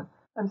everyone.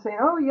 I'm saying,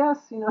 "Oh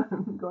yes,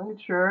 I'm going to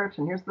church,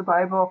 and here's the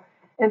Bible."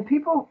 And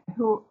people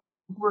who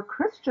were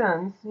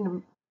Christians,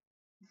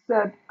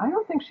 said, "I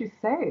don't think she's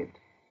saved.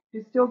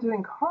 She's still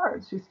doing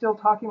cards. She's still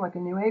talking like a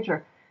New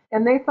Ager."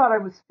 And they thought I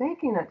was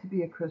faking it to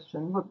be a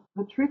Christian. Well,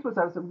 the truth was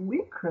I was a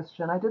weak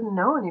Christian. I didn't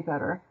know any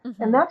better. And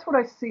Mm-hmm. that's what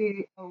I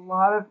see a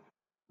lot of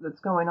that's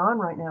going on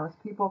right now is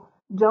people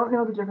don't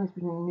know the difference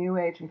between New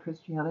Age and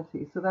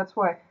Christianity. So that's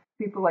why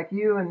people like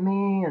you and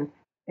me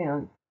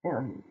and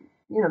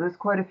there's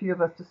quite a few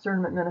of us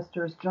discernment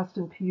ministers.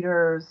 Justin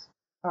Peters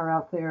are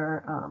out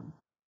there.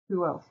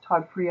 Who else?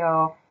 Todd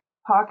Friel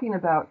talking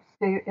about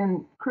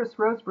and Chris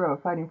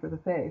Roseborough fighting for the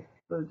faith.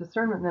 The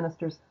discernment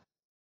ministers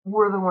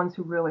were the ones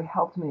who really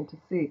helped me to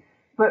see.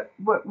 But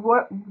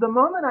what the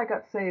moment I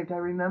got saved, I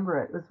remember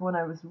it was when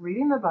I was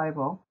reading the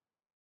Bible.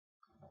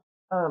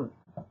 Um,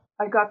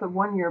 I got the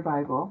 1 year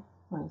Bible.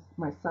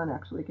 My son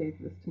actually gave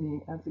this to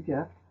me as a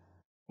gift,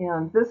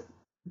 and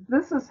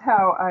this is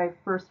how I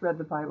first read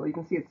the Bible. You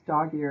can see it's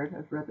dog-eared.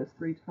 I've read this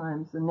 3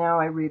 times, and now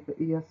I read the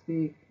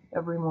ESV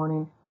every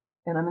morning,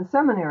 and I'm in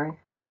seminary.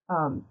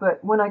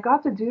 But when I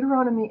got to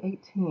Deuteronomy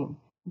 18,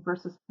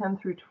 verses 10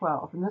 through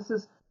 12, and this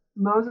is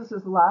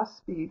Moses' last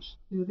speech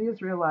to the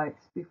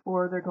Israelites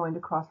before they're going to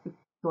cross the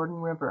Jordan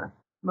River.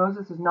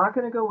 Moses is not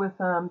going to go with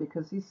them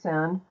because he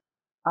sinned,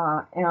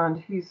 and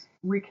he's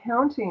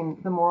recounting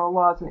the moral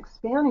laws and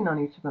expanding on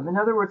each of them. In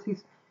other words,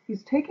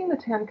 he's taking the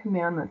Ten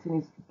Commandments and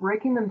he's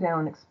breaking them down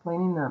and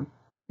explaining them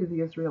to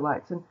the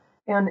Israelites.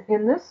 And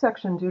in this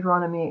section,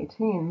 Deuteronomy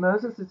 18,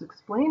 Moses is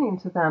explaining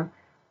to them,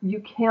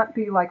 you can't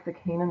be like the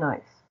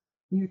Canaanites.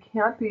 You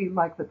can't be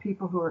like the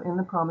people who are in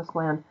the promised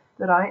land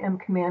that I am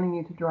commanding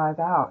you to drive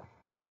out.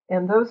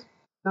 And those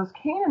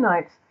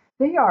Canaanites,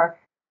 they are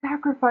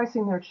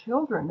sacrificing their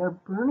children. They're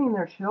burning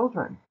their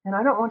children. And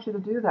I don't want you to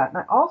do that. And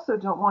I also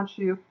don't want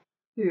you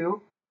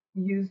to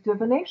use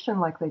divination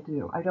like they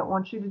do. I don't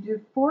want you to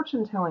do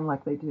fortune telling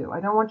like they do. I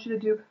don't want you to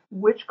do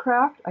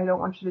witchcraft. I don't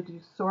want you to do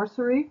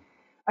sorcery.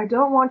 I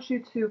don't want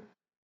you to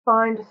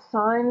find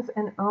signs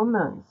and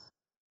omens.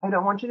 I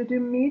don't want you to do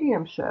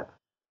mediumship.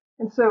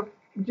 And so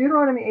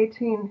Deuteronomy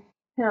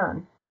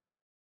 18:10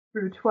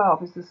 through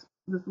 12 is this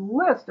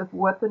list of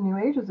what the New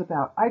Age is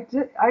about. I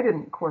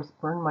didn't, of course,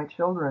 burn my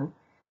children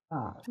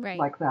Right.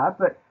 like that,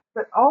 but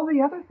all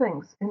the other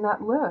things in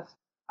that list,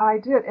 I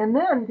did. And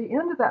then the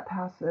end of that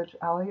passage,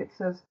 Allie, it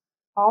says,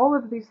 all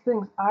of these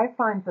things, I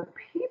find the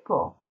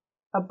people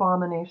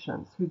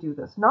abominations who do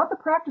this, not the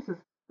practices,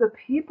 the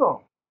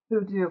people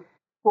who do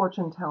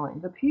fortune telling,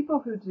 the people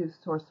who do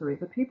sorcery,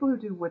 the people who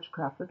do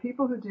witchcraft, the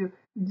people who do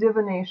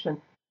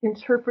divination,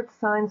 interpret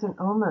signs and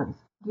omens,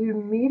 do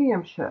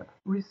mediumship,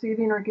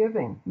 receiving or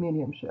giving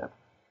mediumship.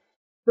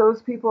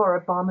 Those people are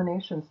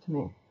abominations to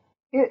me.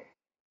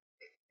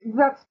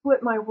 That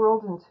split my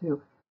world in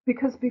two.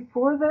 Because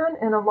before then,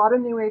 and a lot of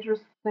New Agers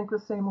think the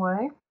same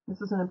way,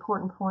 this is an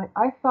important point,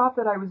 I thought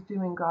that I was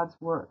doing God's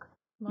work.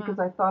 Wow. Because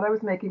I thought I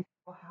was making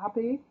people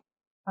happy.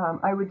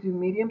 I would do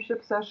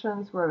mediumship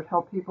sessions where I would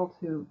help people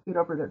to get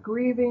over their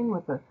grieving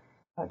with a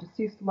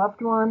deceased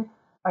loved one.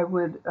 I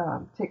would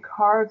take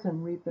cards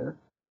and read their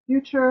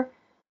future,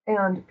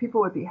 and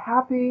people would be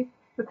happy.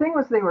 The thing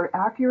was, they were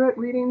accurate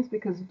readings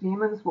because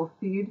demons will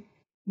feed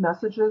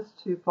messages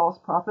to false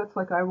prophets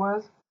like I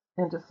was,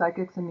 and to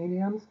psychics and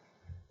mediums.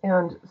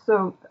 And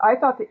so I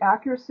thought the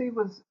accuracy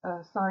was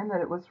a sign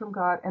that it was from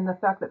God, and the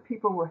fact that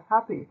people were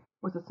happy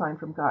was a sign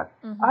from God.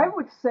 Mm-hmm. I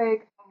would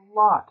say a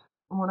lot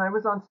when I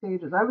was on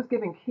stages. I was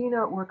giving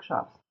keynote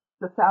workshops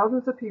to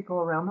thousands of people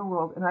around the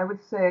world, and I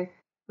would say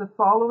the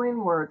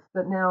following words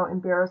that now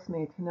embarrass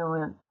me to no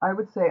end. I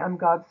would say, I'm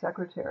God's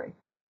secretary.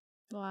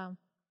 Wow.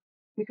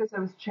 Because I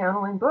was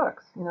channeling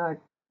books.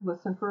 I'd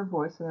listen for a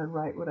voice and I'd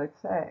write what I'd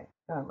say,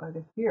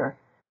 I'd hear.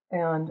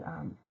 And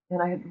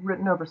I had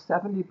written over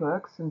 70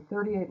 books in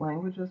 38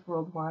 languages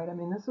worldwide. I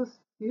mean, this was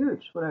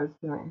huge, what I was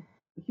doing.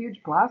 A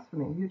huge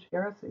blasphemy, a huge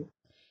heresy.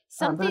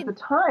 But at the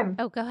time...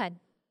 Oh, go ahead.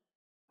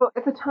 Well,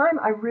 at the time,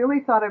 I really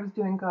thought I was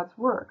doing God's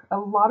work. A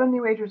lot of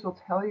New Agers will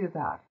tell you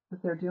that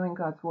they're doing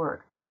God's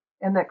work.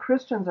 And that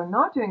Christians are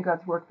not doing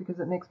God's work because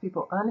it makes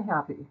people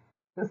unhappy.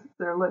 This is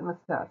their litmus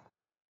test.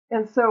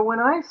 And so when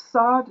I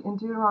saw in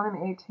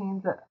Deuteronomy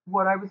 18 that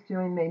what I was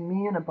doing made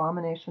me an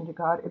abomination to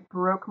God, it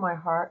broke my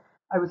heart.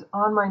 I was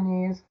on my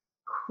knees,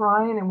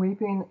 crying and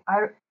weeping,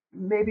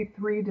 maybe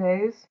 3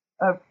 days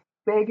of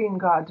begging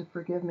God to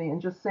forgive me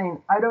and just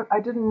saying, I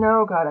didn't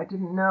know, God, I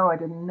didn't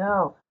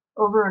know,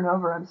 over and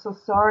over. I'm so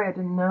sorry, I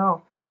didn't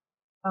know.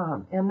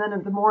 And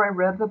then the more I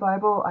read the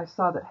Bible, I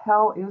saw that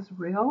hell is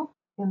real.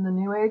 In the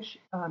New Age,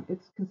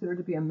 it's considered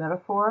to be a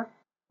metaphor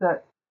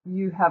that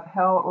you have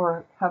hell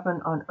or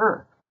heaven on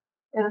earth.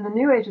 And in the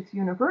New Age, it's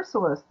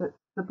universalist, that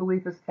the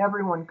belief is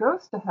everyone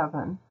goes to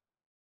heaven.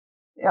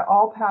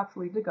 All paths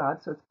lead to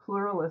God, so it's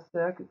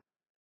pluralistic,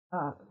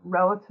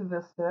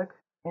 relativistic,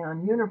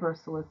 and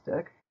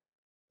universalistic.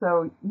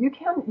 So you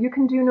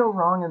can do no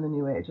wrong in the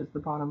New Age is the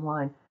bottom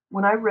line.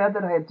 When I read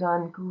that I had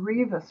done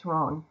grievous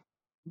wrong,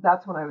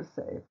 that's when I was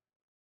saved.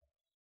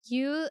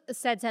 You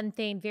said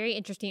something very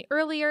interesting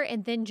earlier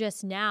and then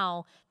just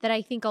now that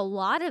I think a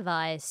lot of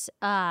us,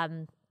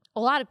 a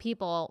lot of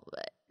people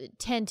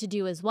tend to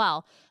do as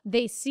well.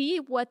 They see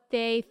what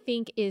they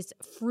think is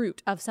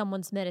fruit of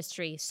someone's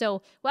ministry.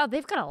 So, wow,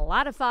 they've got a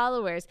lot of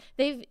followers.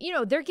 They're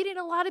getting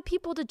a lot of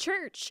people to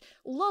church.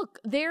 Look,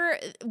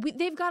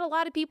 they've got a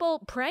lot of people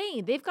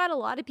praying. They've got a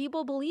lot of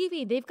people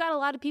believing. They've got a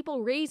lot of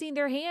people raising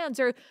their hands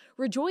or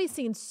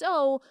rejoicing.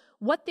 So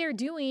what they're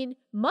doing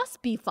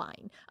must be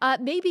fine.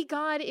 Maybe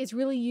God is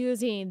really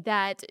using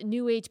that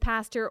New Age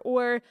pastor,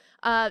 or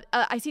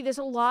I see this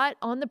a lot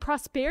on the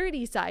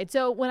prosperity side.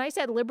 So when I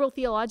said liberal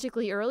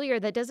theologically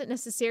earlier, that doesn't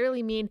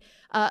necessarily mean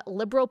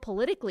liberal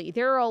politically.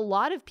 There are a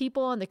lot of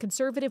people on the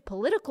conservative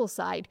political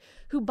side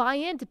who buy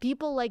into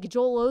people like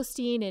Joel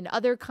Osteen and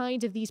other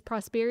kinds of these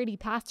prosperity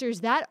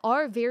pastors that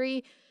are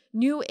very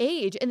New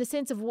Age in the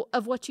sense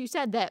of what you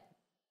said, that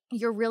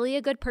You're really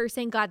a good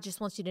person. God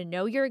just wants you to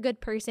know you're a good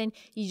person.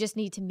 You just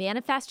need to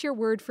manifest your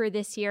word for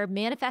this year,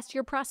 manifest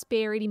your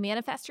prosperity,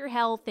 manifest your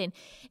health,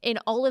 and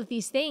all of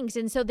these things.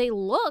 And so they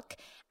look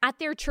at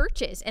their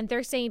churches and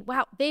they're saying,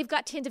 wow, they've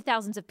got tens of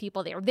thousands of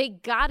people there. They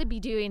got to be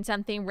doing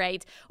something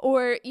right.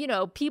 Or,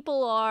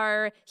 people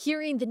are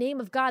hearing the name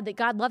of God, that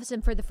God loves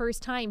them for the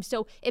first time.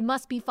 So it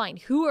must be fine.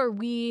 Who are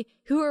we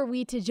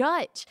to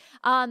judge?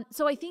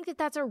 So I think that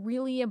that's a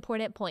really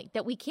important point,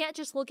 that we can't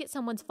just look at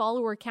someone's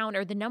follower count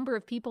or the number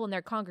of people in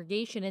their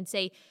congregation and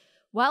say,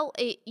 well,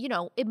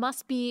 it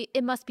must be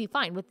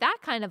fine. With that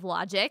kind of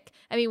logic,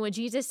 I mean, when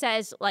Jesus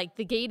says, like,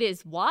 the gate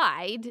is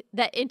wide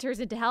that enters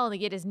into hell and the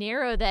gate is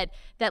narrow that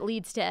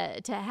leads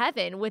to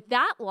heaven, with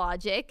that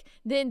logic,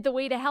 then the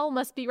way to hell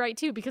must be right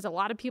too, because a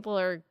lot of people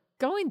are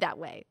going that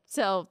way.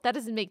 So that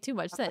doesn't make too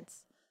much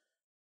sense.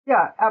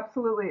 Yeah,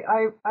 absolutely.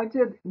 I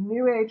did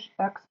New Age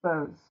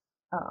expos.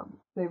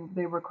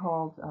 They were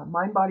called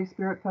Mind, Body,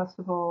 Spirit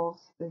festivals.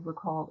 They were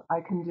called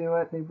I Can Do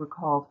It. They were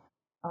called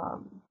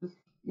just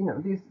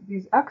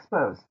these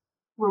expos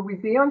where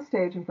we'd be on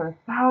stage in front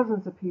of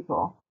thousands of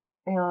people,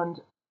 and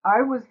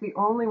I was the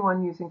only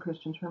one using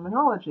Christian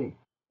terminology.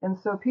 And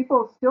so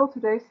people still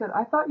today said,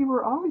 "I thought you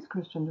were always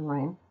Christian,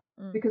 Doreen,"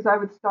 because I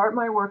would start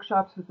my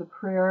workshops with a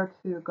prayer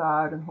to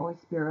God and Holy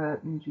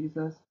Spirit and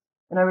Jesus.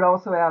 And I would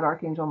also add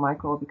Archangel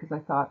Michael because I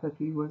thought that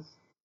he was,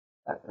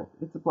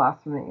 it's a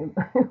blasphemy.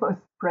 It was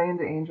praying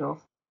to angels.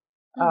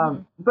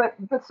 Mm-hmm.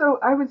 But so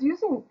I was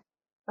using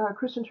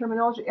Christian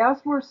terminology,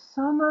 as were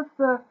some of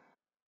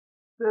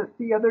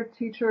the other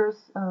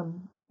teachers.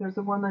 There's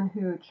a woman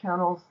who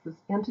channels this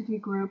entity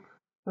group,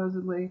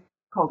 supposedly,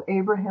 called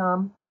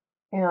Abraham.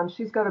 And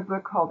she's got a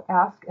book called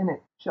Ask and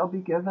It Shall Be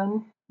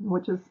Given,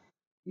 which is,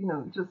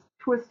 just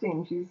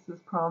twisting Jesus'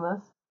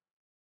 promise.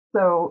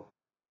 So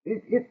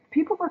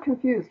people were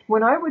confused.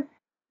 When I would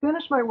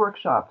finish my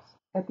workshops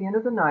at the end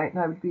of the night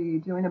and I would be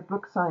doing a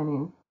book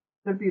signing,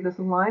 there'd be this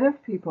line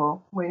of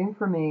people waiting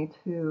for me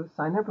to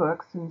sign their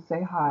books and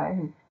say hi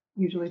and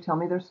usually tell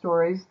me their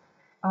stories.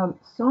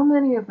 So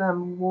many of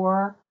them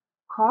wore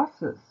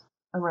crosses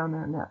around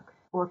their neck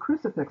or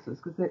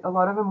crucifixes because a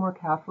lot of them were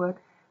Catholic.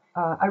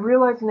 I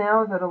realize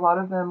now that a lot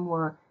of them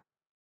were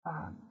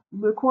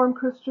lukewarm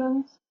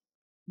Christians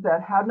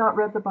that had not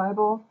read the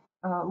Bible.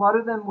 A lot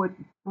of them would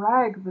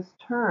brag this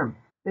term.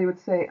 They would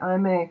say,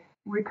 "I'm a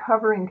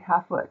recovering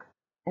Catholic."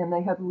 And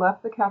they had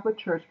left the Catholic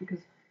Church because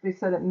they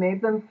said it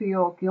made them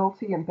feel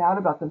guilty and bad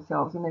about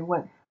themselves. And they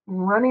went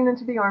running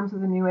into the arms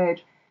of the New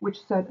Age,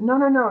 which said, "No,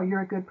 no, no,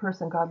 you're a good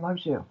person. God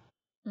loves you."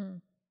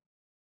 Mm.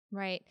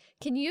 Right.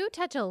 Can you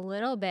touch a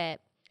little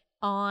bit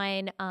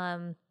on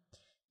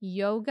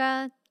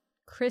yoga, Mm.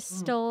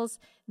 crystals,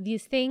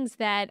 these things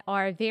that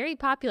are very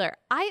popular?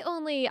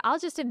 I'll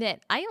just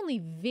admit, I only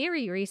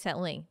very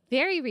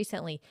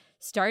recently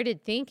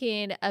started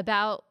thinking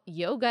about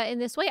yoga in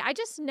this way. I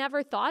just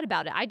never thought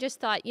about it. I just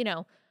thought,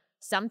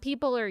 some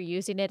people are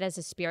using it as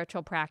a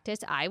spiritual practice.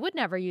 I would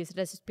never use it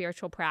as a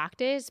spiritual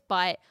practice,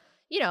 but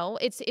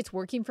it's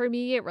working for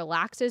me. It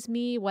relaxes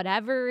me,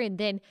 whatever. And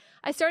then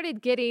I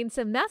started getting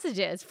some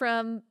messages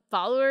from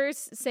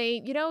followers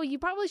saying, you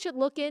probably should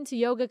look into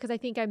yoga, because I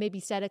think I maybe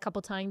said a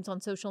couple times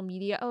on social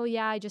media, oh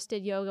yeah, I just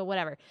did yoga,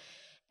 whatever.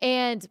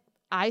 And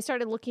I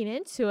started looking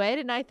into it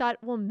and I thought,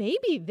 well,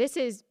 maybe this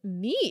is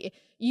me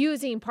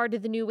using part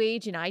of the New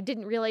Age and I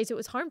didn't realize it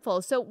was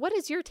harmful. So what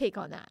is your take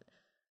on that?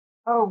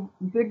 Oh,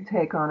 big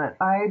take on it.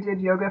 I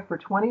did yoga for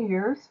 20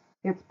 years.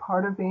 It's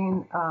part of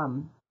being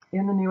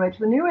in the New Age.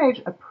 The New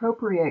Age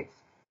appropriates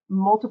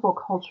multiple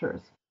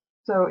cultures.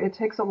 So it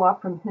takes a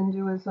lot from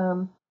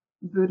Hinduism,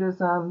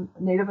 Buddhism,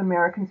 Native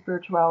American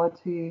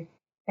spirituality,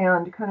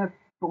 and kind of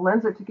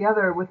blends it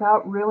together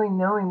without really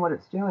knowing what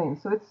it's doing.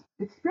 So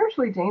it's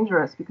spiritually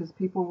dangerous because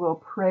people will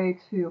pray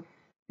to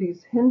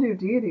these Hindu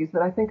deities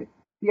that I think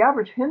the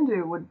average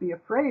Hindu would be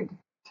afraid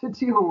to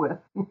deal with.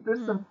 There's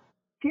Hmm. some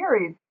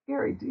scary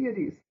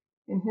deities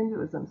in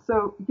Hinduism.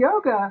 So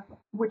yoga,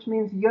 which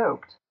means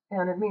yoked,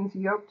 and it means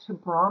yoked to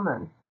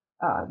Brahman,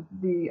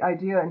 the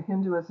idea in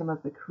Hinduism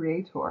of the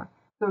creator.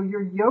 So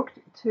you're yoked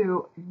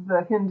to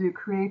the Hindu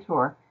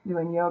creator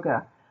doing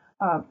yoga.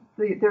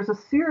 There's a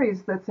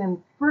series that's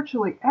in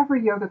virtually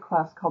every yoga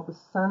class called the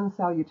Sun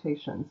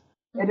Salutations,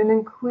 and it Mm-hmm.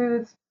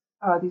 includes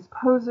these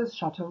poses: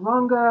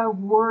 Chaturanga,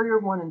 Warrior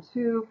 1 and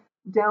 2,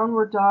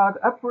 Downward Dog,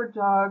 Upward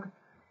Dog,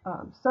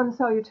 Sun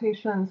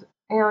Salutations,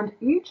 and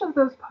each of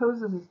those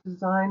poses is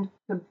designed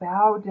to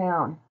bow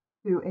down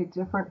to a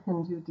different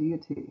Hindu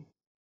deity.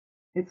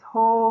 Its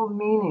whole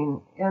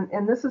meaning,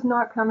 and this is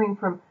not coming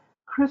from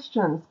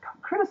Christians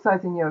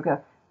criticizing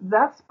yoga,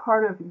 that's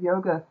part of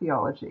yoga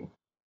theology.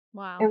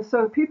 Wow. And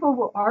so people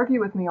will argue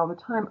with me all the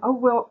time, oh,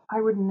 well,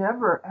 I would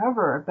never,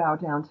 ever bow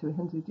down to a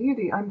Hindu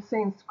deity. I'm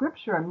saying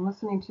scripture, I'm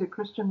listening to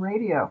Christian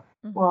radio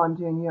Mm-hmm. while I'm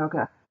doing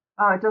yoga.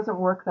 It doesn't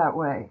work that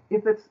way.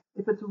 If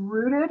it's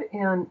rooted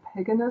in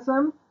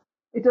paganism,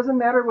 it doesn't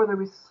matter whether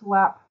we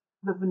slap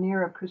the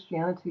veneer of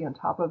Christianity on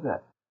top of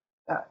it.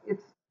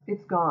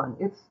 It's gone.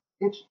 It's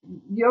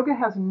yoga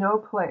has no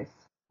place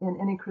in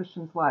any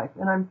Christian's life,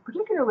 and I'm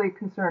particularly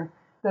concerned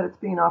that it's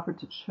being offered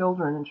to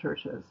children in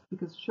churches,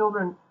 because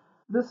children,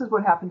 this is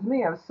what happened to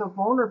me. I was so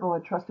vulnerable. I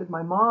trusted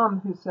my mom,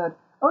 who said,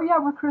 "Oh yeah,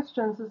 we're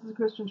Christians. This is a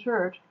Christian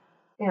church."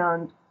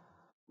 And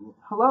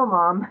hello,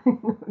 Mom.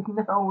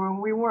 No,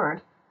 we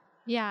weren't.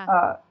 Yeah.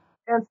 Uh,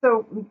 and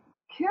so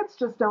kids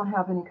just don't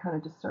have any kind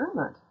of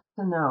discernment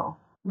to know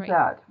Right.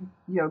 that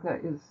yoga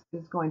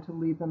is going to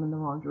lead them in the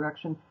wrong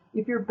direction.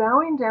 If you're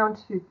bowing down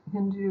to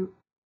Hindu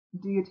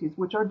deities,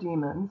 which are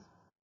demons,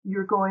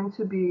 you're going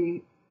to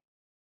be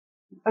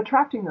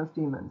attracting those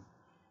demons.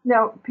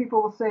 Now,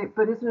 people will say,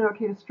 but isn't it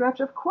okay to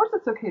stretch? Of course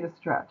it's okay to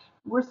stretch.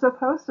 We're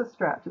supposed to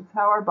stretch. It's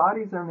how our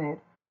bodies are made.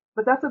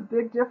 But that's a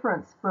big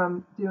difference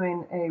from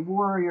doing a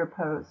warrior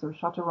pose or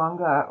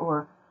chaturanga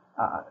or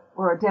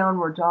a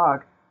downward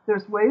dog.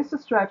 There's ways to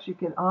stretch. You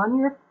get on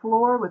your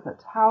floor with a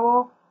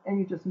towel and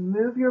you just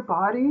move your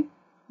body.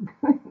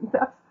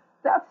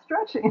 that's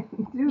stretching.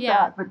 Do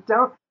Yeah. that, but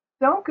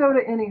don't go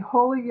to any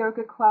holy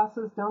yoga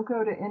classes. Don't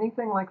go to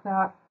anything like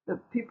that. The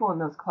people in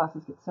those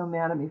classes get so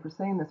mad at me for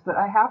saying this, but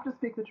I have to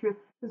speak the truth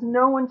because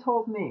no one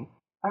told me.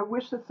 I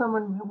wish that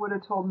someone would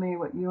have told me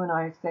what you and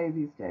I say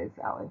these days,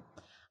 Allie.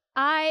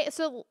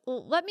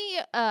 Let me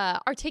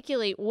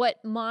articulate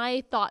what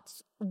my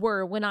thoughts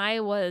were when I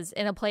was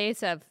in a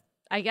place of,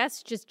 I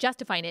guess, just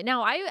justifying it.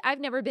 Now, I've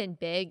never been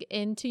big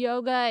into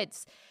yoga.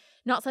 It's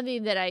not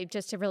something that I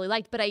just have really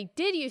liked, but I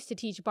did used to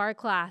teach bar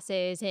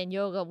classes, and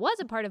yoga was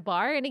a part of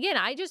bar. And again,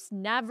 I just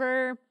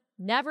never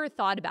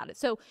thought about it.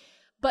 So,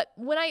 but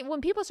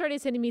when people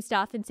started sending me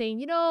stuff and saying,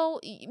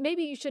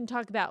 maybe you shouldn't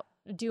talk about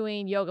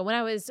doing yoga. When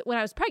I was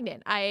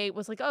pregnant, I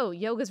was like, oh,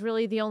 yoga is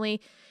really the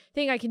only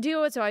thing I can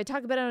do. So I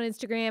talk about it on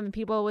Instagram, and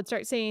people would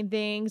start saying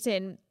things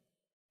and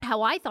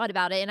how I thought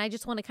about it. And I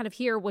just want to kind of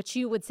hear what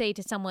you would say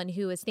to someone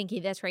who is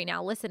thinking this right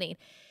now, listening.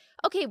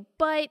 Okay,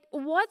 but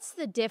what's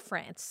the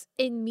difference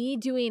in me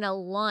doing a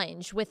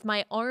lunge with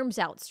my arms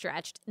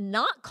outstretched,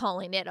 not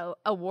calling it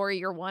a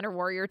warrior one or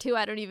warrior two?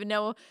 I don't even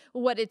know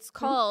what it's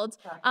called.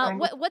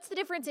 What's the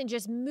difference in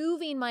just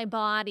moving my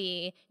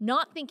body,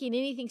 not thinking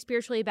anything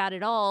spiritually about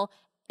it all?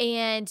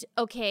 And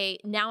okay,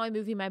 now I'm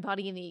moving my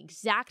body in the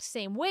exact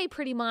same way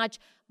pretty much,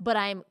 but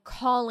I'm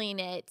calling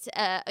it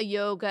a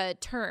yoga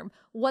term.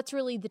 What's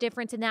really the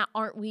difference in that?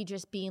 Aren't we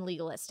just being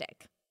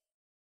legalistic?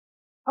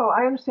 Oh,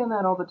 I understand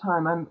that all the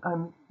time.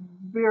 I'm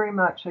very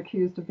much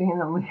accused of being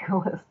a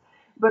legalist.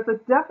 But the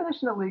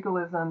definition of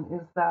legalism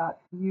is that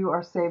you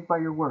are saved by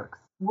your works.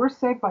 We're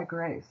saved by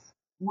grace.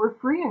 We're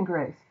free in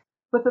grace.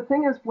 But the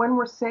thing is, when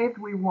we're saved,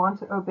 we want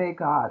to obey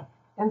God.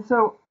 And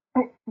so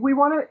we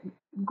want to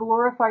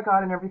glorify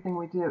God in everything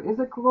we do. Is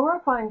it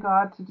glorifying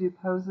God to do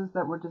poses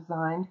that were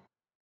designed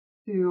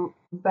to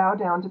bow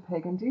down to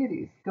pagan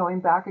deities? Going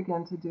back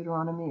again to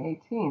Deuteronomy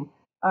 18.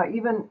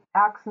 Even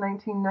Acts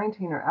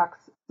 19:19 or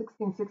Acts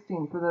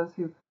 16:16 for those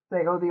who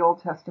say, oh, the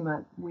Old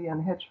Testament we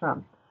unhitch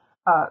from.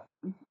 Uh,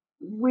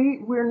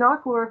 we're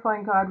not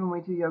glorifying God when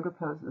we do yoga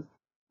poses.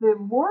 The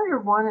warrior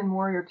one and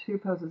warrior two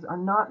poses are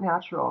not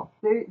natural.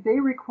 They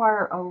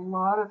require a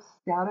lot of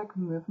static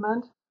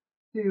movement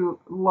to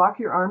lock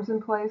your arms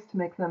in place to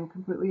make them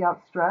completely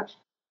outstretched.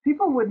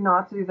 People would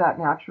not do that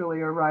naturally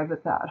or arrive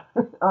at that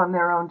on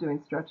their own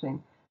doing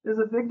stretching. There's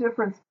a big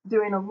difference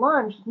doing a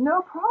lunge,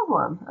 no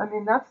problem. I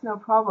mean, that's no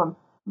problem.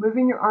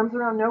 Moving your arms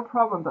around, no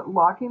problem. But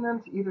locking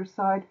them to either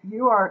side,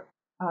 you are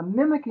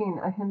mimicking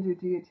a Hindu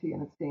deity,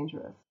 and it's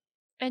dangerous.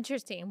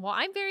 Interesting. Well,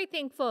 I'm very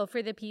thankful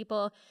for the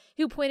people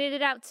who pointed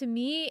it out to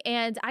me.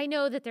 And I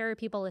know that there are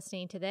people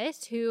listening to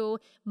this who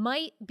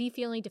might be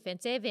feeling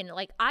defensive. And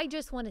I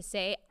just want to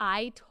say,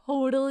 I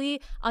totally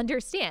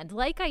understand.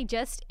 Like I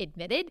just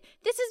admitted,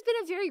 this has been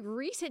a very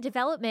recent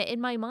development in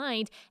my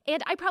mind.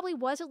 And I probably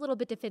was a little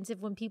bit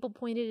defensive when people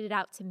pointed it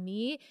out to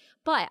me.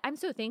 But I'm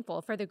so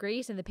thankful for the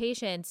grace and the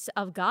patience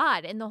of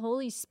God and the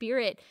Holy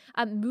Spirit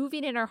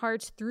moving in our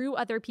hearts through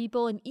other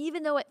people. And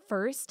even though at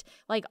first,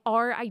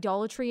 our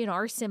idolatry and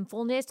our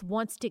sinfulness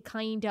wants to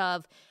kind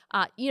of,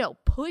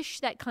 push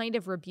that kind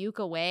of rebuke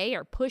away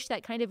or push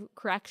that kind of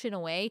correction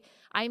away,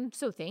 I'm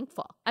so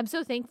thankful. I'm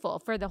so thankful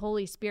for the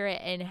Holy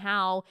Spirit and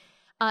how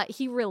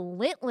he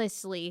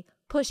relentlessly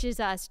pushes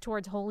us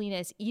towards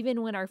holiness,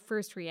 even when our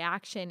first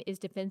reaction is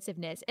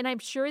defensiveness. And I'm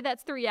sure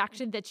that's the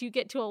reaction that you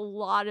get to a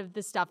lot of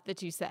the stuff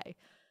that you say.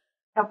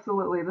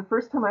 Absolutely. The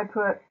first time I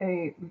put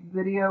a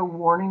video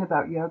warning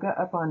about yoga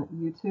up on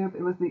YouTube,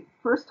 it was the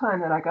first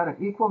time that I got an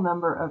equal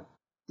number of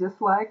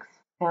dislikes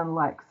and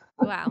likes.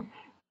 Wow.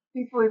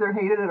 People either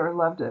hated it or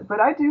loved it. But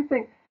I do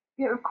think,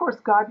 of course,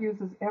 God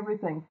uses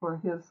everything for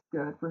his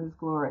good, for his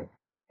glory.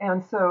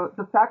 And so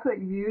the fact that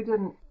you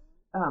didn't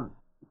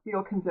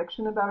feel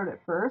conviction about it at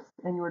first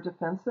and you were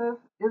defensive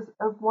is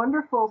a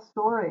wonderful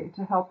story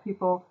to help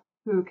people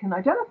who can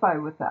identify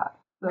with that.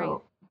 So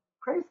Right.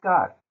 Praise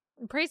God.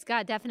 Praise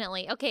God,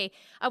 definitely. Okay,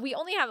 we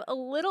only have a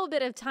little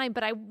bit of time,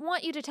 but I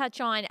want you to touch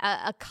on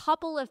a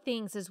couple of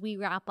things as we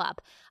wrap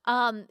up.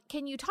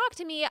 Can you talk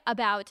to me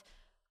about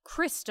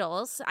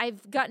crystals?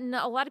 I've gotten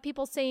a lot of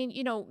people saying,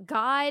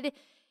 God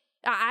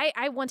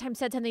I one time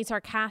said something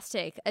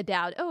sarcastic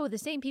about, oh, the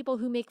same people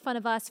who make fun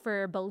of us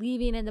for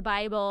believing in the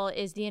Bible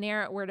is the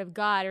inerrant word of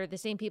God, or the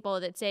same people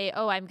that say,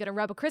 oh, I'm going to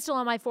rub a crystal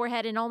on my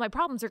forehead and all my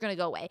problems are going to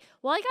go away.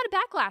 Well, I got a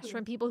backlash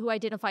from people who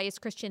identify as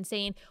Christians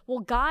saying, well,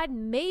 God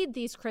made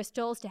these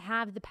crystals to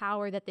have the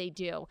power that they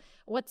do.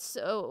 What's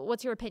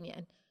your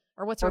opinion,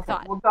 or what's your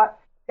thought? Well,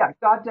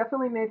 God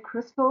definitely made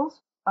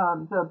crystals.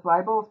 The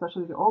Bible,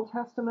 especially the Old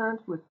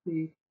Testament, with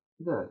the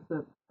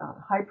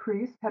high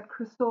priest had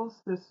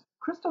crystals. There's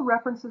crystal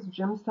references,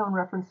 gemstone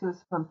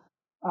references from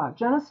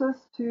Genesis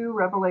to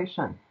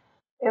Revelation.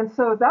 And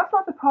so that's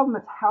not the problem,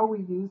 it's how we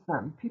use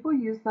them. People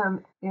use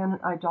them in an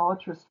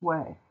idolatrous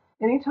way.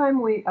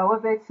 Anytime we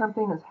elevate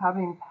something as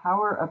having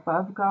power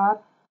above God,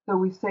 so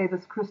we say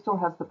this crystal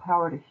has the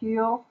power to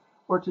heal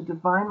or to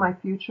divine my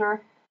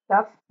future,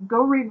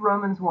 go read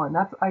Romans 1.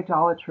 That's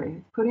idolatry.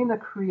 It's putting the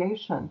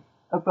creation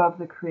above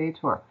the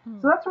creator.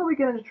 So that's where we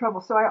get into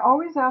trouble. So I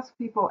always ask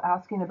people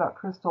asking about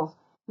crystals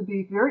to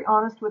be very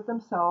honest with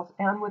themselves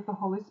and with the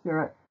Holy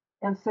Spirit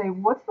and say,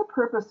 what's the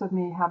purpose of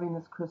me having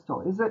this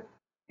crystal? Is it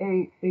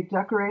a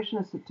decoration?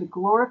 Is it to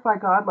glorify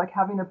God, like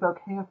having a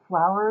bouquet of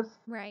flowers?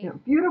 Right.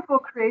 Beautiful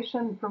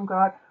creation from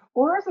God.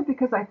 Or is it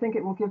because I think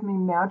it will give me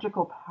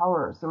magical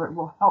powers or it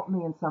will help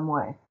me in some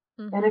way?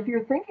 And if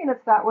you're thinking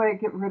it's that way,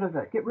 get rid of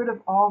it. Get rid of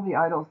all the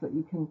idols that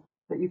you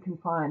can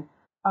find.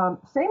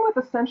 Same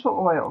with essential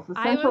oils.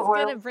 I was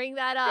going to bring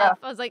that up.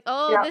 I was like,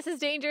 this is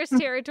dangerous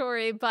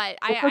territory, but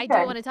I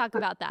do want to talk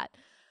about that.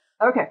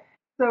 Okay.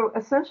 So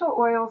essential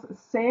oils,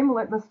 same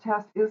litmus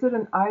test. Is it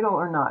an idol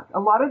or not? A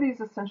lot of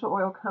these essential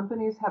oil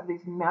companies have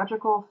these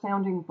magical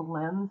sounding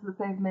blends that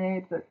they've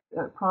made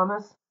that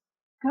promise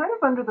kind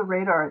of under the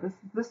radar.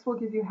 This will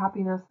give you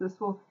happiness. This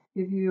will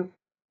give you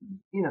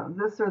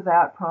this or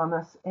that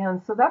promise.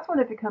 And so that's when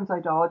it becomes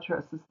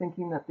idolatrous, is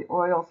thinking that the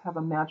oils have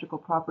a magical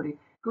property.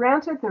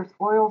 Granted, there's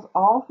oils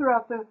all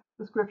throughout the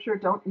scripture.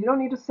 You don't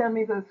need to send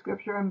me the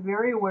scripture. I'm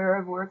very aware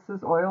of where it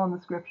says oil in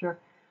the scripture.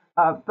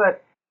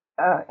 But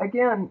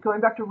again, going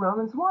back to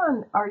Romans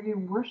 1, are you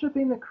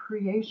worshiping the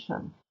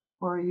creation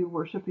or are you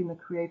worshiping the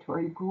creator?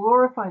 Are you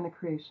glorifying the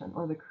creation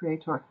or the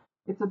creator?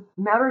 It's a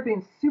matter of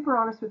being super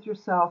honest with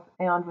yourself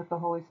and with the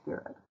Holy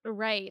Spirit.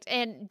 Right.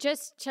 And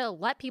just to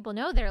let people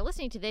know that are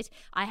listening to this,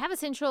 I have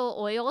essential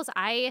oils.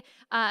 I,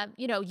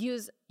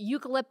 use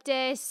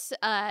eucalyptus,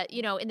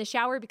 in the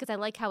shower because I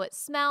like how it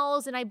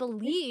smells. And I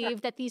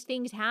believe that these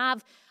things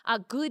have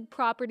good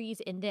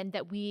properties in them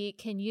that we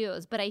can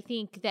use. But I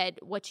think that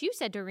what you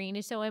said, Doreen,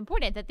 is so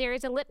important, that there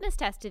is a litmus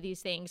test to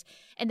these things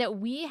and that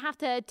we have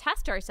to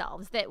test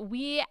ourselves, that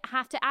we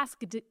have to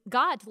ask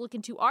God to look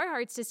into our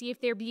hearts to see if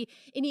there be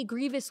any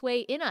grievous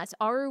way in us.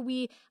 Are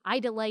we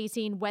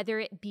idolizing, whether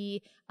it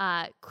be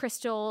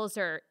crystals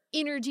or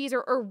energies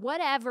or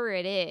whatever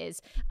it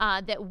is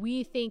that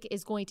we think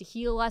is going to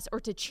heal us or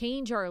to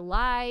change our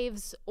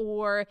lives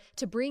or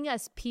to bring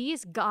us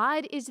peace?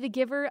 God is the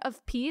giver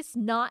of peace,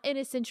 not an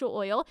essential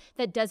oil.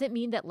 That doesn't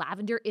mean that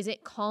lavender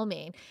isn't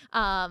calming,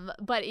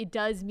 but it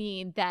does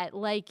mean that,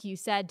 like you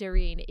said,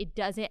 Doreen, it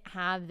doesn't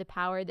have the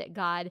power that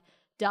God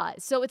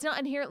does. So it's not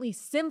inherently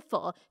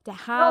sinful to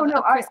have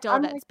a crystal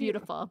that's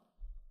beautiful.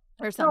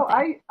 Or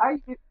something.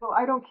 No,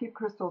 I don't keep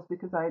crystals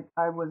because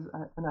I was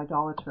an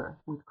idolater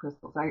with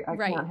crystals. I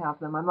can't have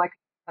them. I'm like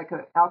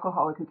an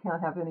alcoholic who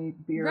can't have any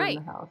beer in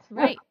the house.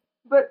 Right.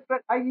 But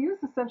I use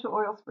essential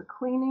oils for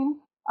cleaning.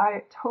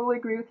 I totally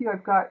agree with you.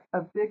 I've got a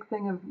big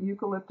thing of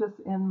eucalyptus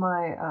in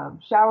my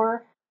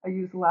shower. I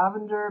use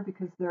lavender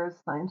because there's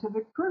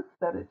scientific proof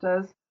that it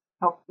does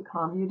help to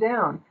calm you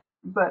down.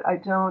 But I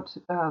don't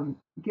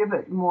give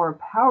it more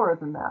power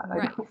than that.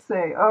 Right. I don't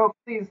say, oh,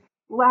 please,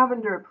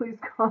 lavender, please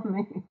calm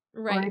me.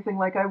 Right. Or anything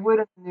like I would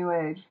in the New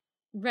Age.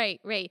 Right.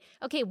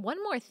 Okay,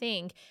 one more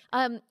thing.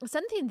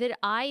 Something that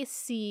I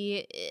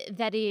see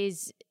that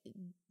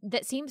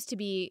seems to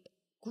be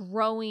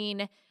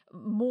growing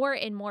more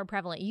and more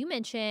prevalent. You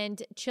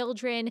mentioned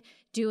children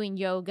doing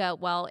yoga.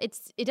 Well, it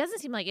doesn't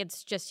seem like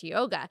it's just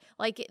yoga.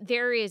 Like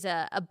there is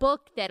a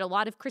book that a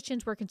lot of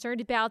Christians were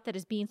concerned about that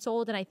is being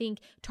sold, and I think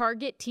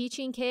Target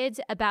teaching kids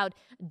about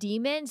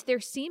demons. There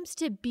seems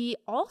to be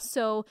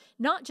also,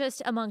 not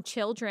just among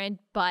children,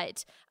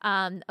 but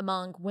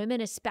among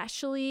women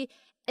especially,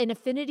 an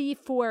affinity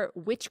for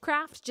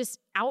witchcraft just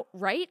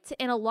outright,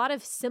 and a lot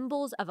of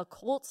symbols of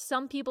occult.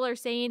 Some people are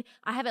saying,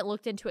 I haven't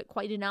looked into it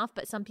quite enough,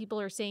 but some people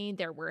are saying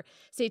there were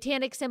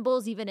satanic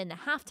symbols even in the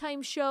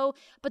halftime show.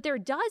 But there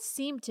does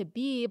seem to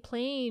be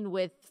playing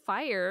with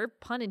fire,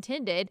 pun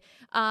intended,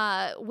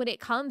 when it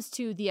comes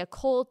to the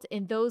occult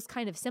and those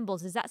kind of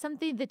symbols. Is that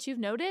something that you've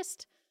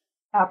noticed?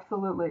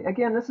 Absolutely.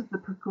 Again, this is the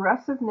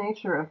progressive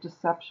nature of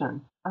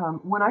deception.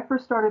 When I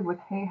first started with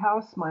Hay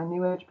House, my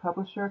New Age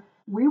publisher,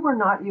 we were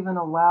not even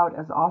allowed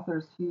as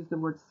authors to use the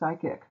word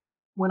psychic.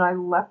 When I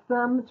left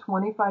them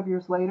 25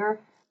 years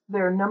later,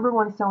 their number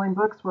one selling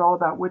books were all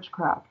about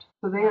witchcraft.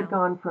 So they had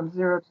gone from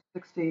 0 to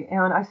 60.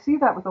 And I see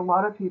that with a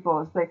lot of people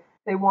as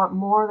they want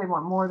more,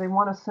 they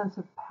want a sense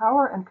of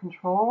power and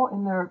control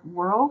in their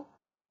world.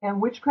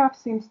 And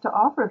witchcraft seems to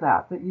offer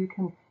that you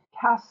can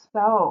cast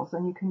spells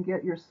and you can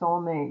get your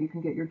soulmate, you can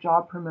get your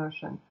job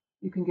promotion,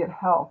 you can get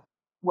health,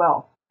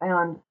 wealth.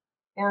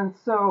 And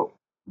so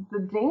the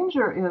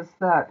danger is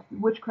that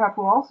witchcraft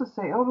will also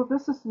say, oh, well,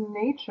 this is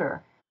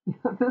nature.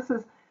 This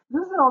is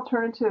an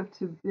alternative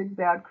to big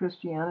bad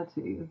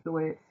Christianity, is the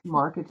way it's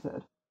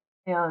marketed,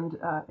 and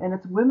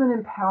it's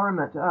women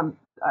empowerment.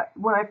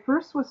 When I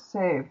first was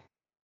saved,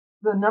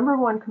 the number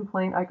one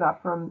complaint I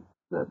got from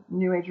the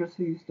New Agers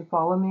who used to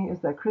follow me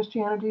is that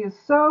Christianity is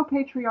so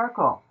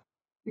patriarchal,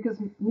 because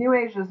New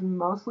Age is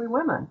mostly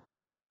women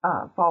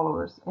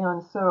followers,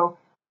 and so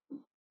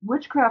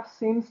witchcraft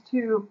seems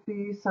to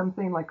be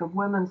something like a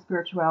women's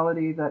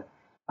spirituality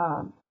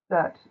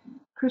that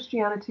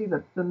Christianity,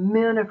 the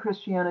men of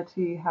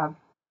Christianity have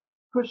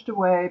pushed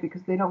away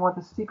because they don't want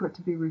the secret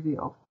to be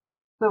revealed.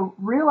 So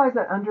realize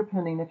that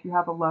underpinning, if you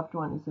have a loved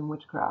one who's in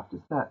witchcraft,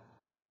 is that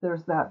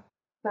there's that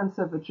sense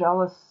of a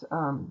jealous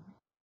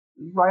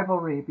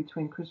rivalry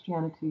between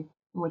Christianity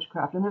and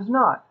witchcraft. And there's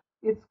not.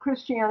 It's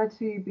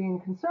Christianity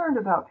being concerned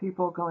about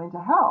people going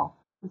to hell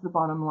is the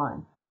bottom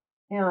line.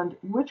 And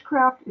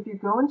witchcraft, if you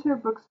go into a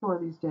bookstore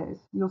these days,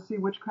 you'll see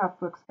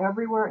witchcraft books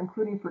everywhere,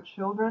 including for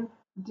children.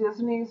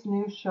 Disney's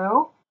new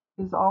show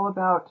is all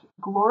about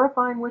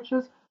glorifying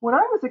witches. When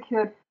I was a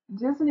kid,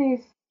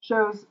 Disney's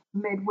shows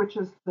made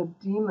witches the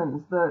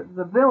demons,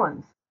 the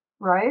villains,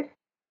 right?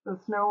 The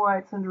Snow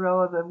White,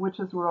 Cinderella, the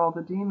witches were all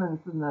the demons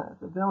and the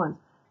villains.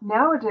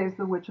 Nowadays,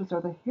 the witches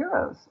are the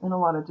heroes in a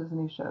lot of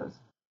Disney shows.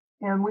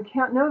 And we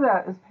can't know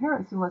that as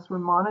parents unless we're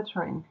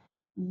monitoring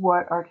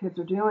what our kids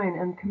are doing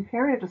and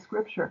comparing it to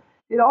Scripture.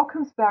 It all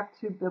comes back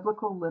to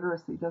biblical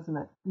literacy, doesn't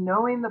it?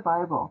 Knowing the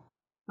Bible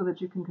so that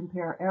you can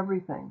compare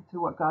everything to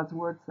what God's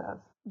Word says.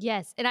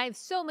 Yes, and I have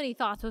so many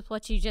thoughts with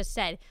what you just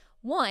said.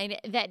 One,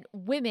 that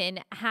women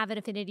have an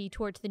affinity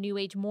towards the New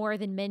Age more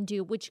than men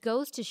do, which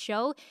goes to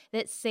show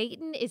that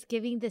Satan is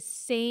giving the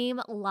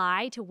same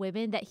lie to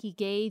women that he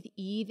gave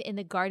Eve in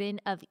the Garden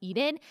of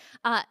Eden,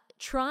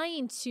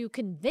 trying to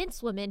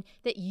convince women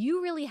that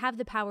you really have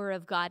the power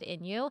of God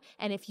in you.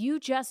 And if you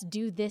just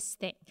do this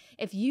thing,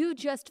 if you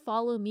just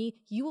follow me,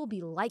 you will be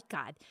like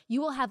God.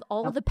 You will have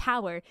all the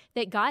power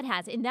that God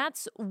has. And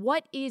that's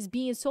what is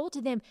being sold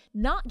to them,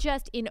 not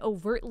just in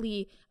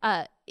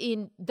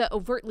the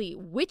overtly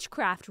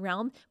witchcraft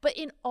realm, but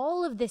in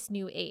all of this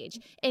New Age.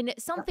 And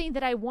something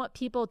that I want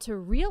people to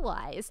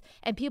realize,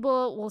 and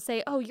people will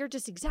say, oh, you're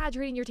just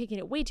exaggerating, you're taking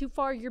it way too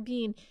far, you're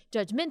being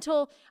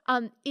judgmental,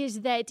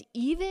 is that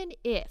even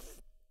if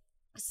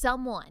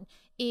someone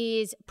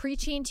is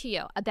preaching to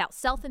you about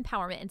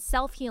self-empowerment and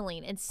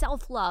self-healing and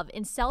self-love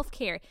and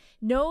self-care,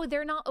 no,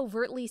 they're not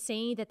overtly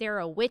saying that they're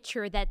a witch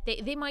or that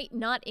they might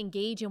not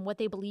engage in what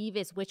they believe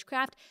is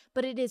witchcraft,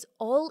 but it is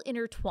all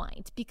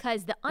intertwined,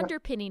 because the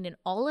underpinning in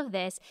all of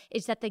this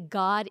is that the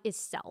God is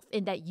self,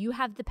 and that you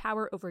have the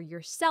power over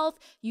yourself.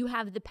 You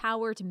have the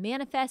power to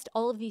manifest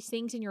all of these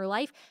things in your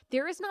life.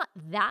 There is not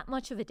that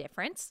much of a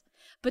difference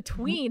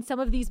between some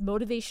of these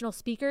motivational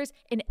speakers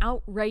and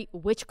outright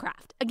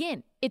witchcraft.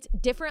 Again, it's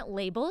different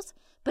labels,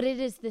 but it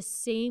is the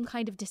same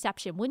kind of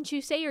deception. Wouldn't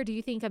you say, or do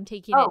you think I'm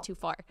taking it too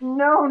far?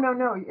 No.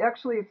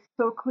 Actually, it's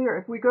so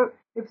clear.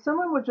 If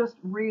someone would just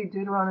read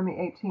Deuteronomy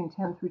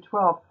 18:10 through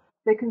 12,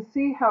 they can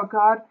see how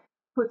God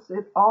puts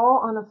it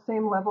all on the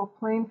same level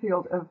playing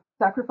field of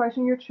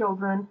sacrificing your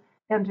children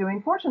and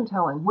doing fortune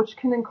telling, which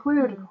can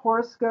include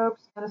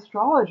horoscopes and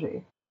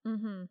astrology.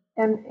 Mm-hmm.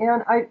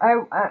 And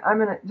I'm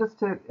gonna, just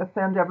to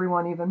offend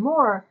everyone even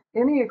more,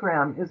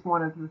 Enneagram is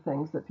one of the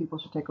things that people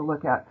should take a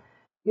look at.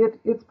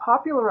 It's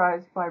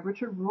popularized by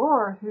Richard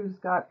Rohr, who's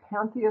got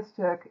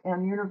pantheistic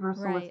and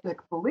universalistic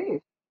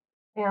beliefs,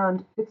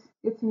 and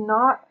it's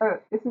not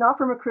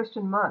from a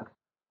Christian monk.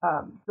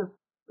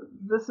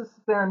 This has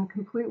been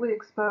completely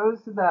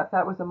exposed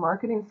that was a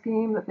marketing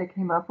scheme that they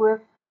came up with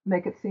to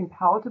make it seem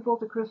palatable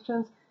to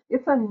Christians.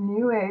 It's a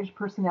New Age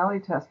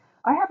personality test.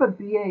 I have a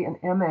BA and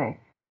MA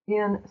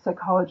in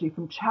psychology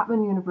from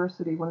Chapman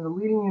University, one of the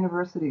leading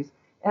universities,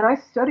 and I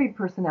studied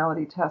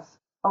personality tests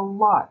a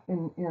lot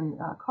in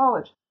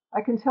college.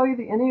 I can tell you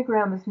the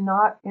Enneagram is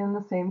not in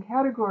the same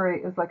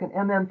category as like an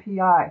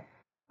MMPI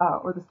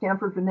or the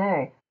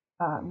Stanford-Binet,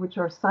 which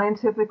are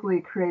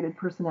scientifically created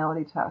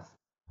personality tests.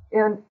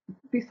 And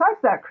besides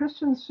that,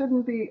 Christians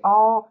shouldn't be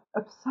all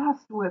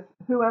obsessed with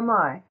who am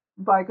I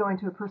by going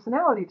to a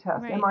personality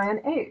test. Right. Am I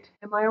an 8?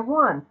 Am I a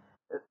 1?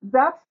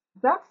 That's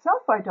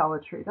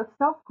self-idolatry. That's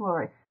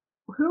self-glory.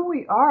 Who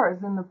we are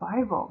is in the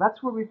Bible.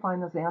 That's where we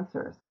find those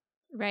answers.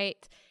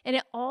 Right. And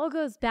it all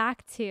goes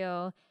back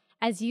to,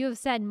 as you have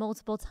said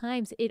multiple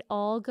times, it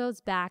all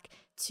goes back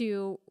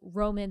to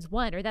Romans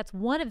 1, or that's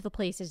one of the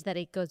places that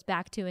it goes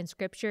back to in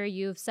Scripture.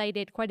 You've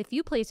cited quite a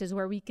few places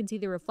where we can see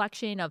the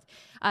reflection of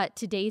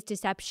today's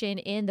deception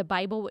in the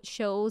Bible, which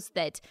shows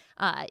that,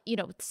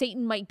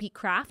 Satan might be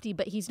crafty,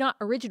 but he's not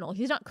original.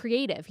 He's not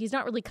creative. He's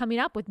not really coming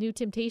up with new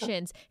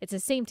temptations. It's the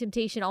same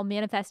temptation, all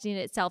manifesting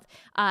itself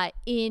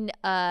in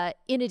a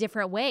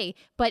different way,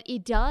 but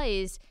it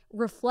does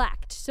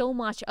reflect so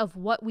much of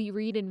what we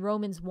read in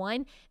Romans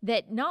 1,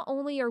 that not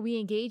only are we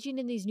engaging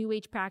in these New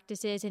Age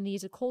practices and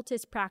these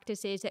occultist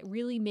practices that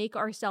really make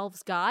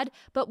ourselves God,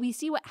 but we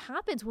see what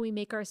happens when we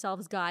make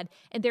ourselves God.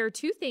 And there are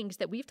two things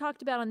that we've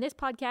talked about on this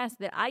podcast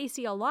that I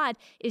see a lot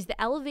is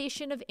the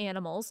elevation of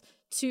animals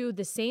to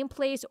the same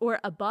place or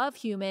above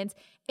humans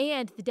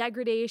and the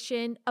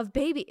degradation of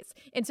babies.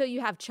 And so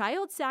you have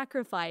child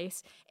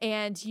sacrifice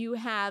and you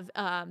have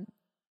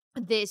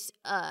this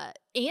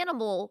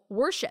animal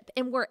worship.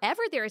 And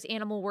wherever there is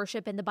animal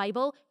worship in the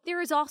Bible,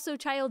 there is also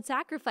child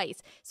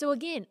sacrifice. So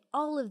again,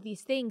 all of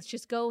these things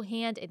just go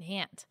hand in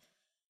hand.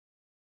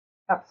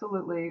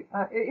 Absolutely.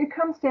 It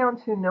comes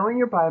down to knowing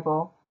your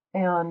Bible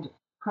and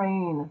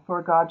praying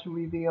for God to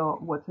reveal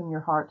what's in your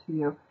heart to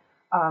you.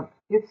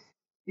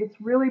 It's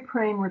really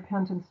praying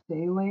repentance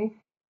daily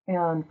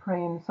and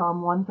praying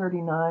Psalm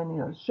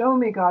 139, show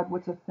me, God,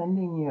 what's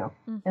offending you,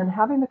 and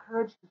having the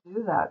courage to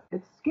do that.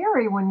 It's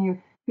scary when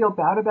you feel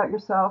bad about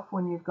yourself,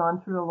 when you've gone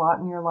through a lot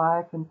in your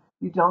life and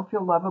you don't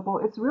feel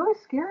lovable. It's really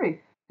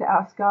scary to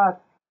ask God,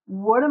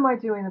 what am I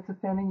doing that's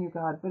offending you,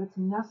 God? But it's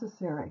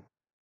necessary.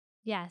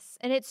 Yes.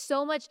 And it's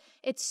so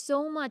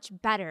much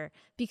better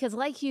because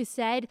like you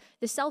said,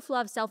 the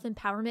self-love,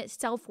 self-empowerment,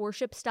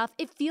 self-worship stuff,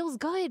 it feels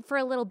good for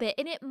a little bit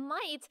and it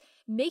might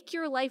make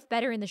your life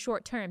better in the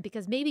short term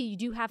because maybe you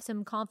do have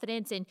some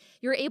confidence and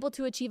you're able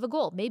to achieve a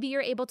goal. Maybe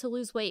you're able to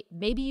lose weight.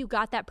 Maybe you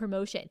got that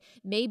promotion.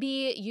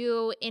 Maybe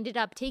you ended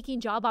up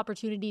taking job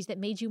opportunities that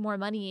made you more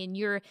money and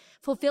you're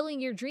fulfilling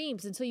your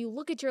dreams. And so you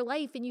look at your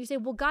life and you say,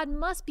 well, God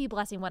must be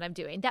blessing what I'm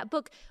doing. That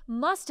book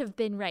must have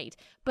been right.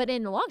 But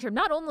in the long term,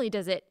 not only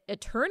does it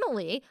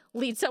eternally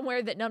lead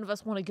somewhere that none of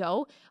us want to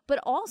go, but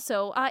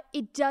also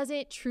it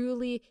doesn't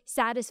truly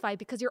satisfy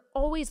because you're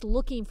always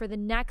looking for the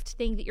next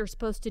thing that you're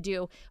supposed to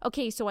do.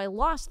 Okay, so I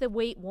lost the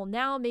weight. Well,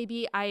 now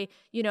maybe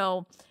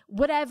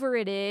whatever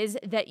it is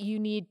that you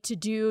need to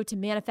do to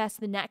manifest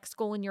the next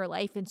goal in your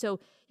life. And so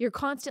you're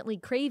constantly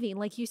craving,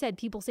 like you said,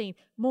 people saying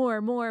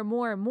more, more,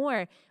 more,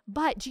 more.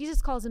 But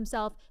Jesus calls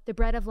himself the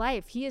bread of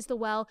life. He is the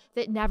well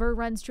that never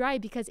runs dry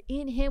because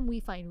in him we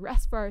find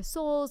rest for our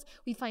souls.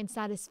 We find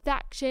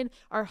satisfaction.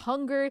 Our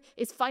hunger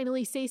is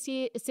finally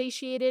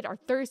satiated. Our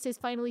thirst is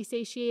finally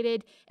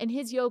satiated. And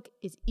his yoke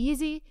is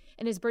easy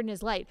and his burden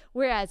is light.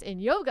 Whereas in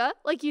yoga,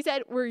 like you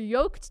said, we're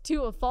yoked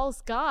to a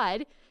false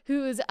god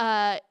whose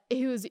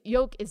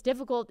yoke is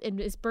difficult and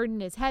his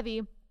burden is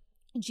heavy.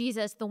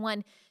 Jesus, the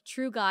one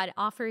true God,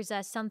 offers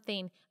us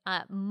something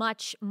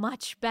much,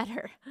 much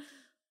better.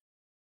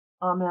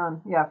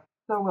 Amen. Yeah,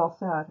 so well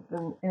said.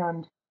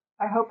 And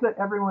I hope that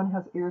everyone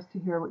has ears to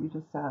hear what you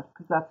just said,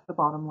 because that's the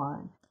bottom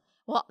line.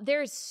 Well,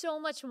 there's so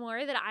much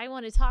more that I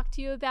want to talk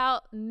to you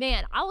about.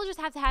 Man, I will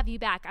just have to have you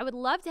back. I would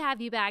love to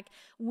have you back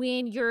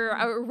when you're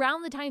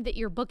around the time that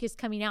your book is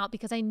coming out,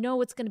 because I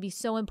know it's going to be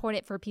so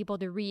important for people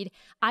to read.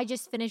 I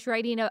just finished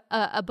writing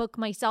a book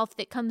myself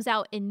that comes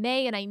out in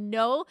May, and I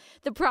know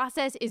the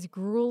process is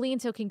grueling.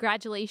 So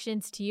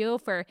congratulations to you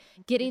for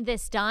getting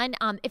this done.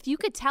 If you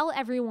could tell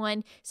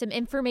everyone some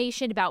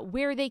information about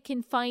where they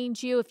can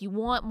find you, if you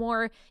want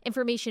more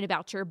information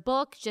about your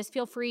book, just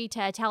feel free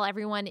to tell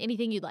everyone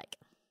anything you'd like.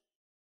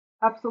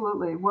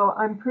 Absolutely. Well,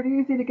 I'm pretty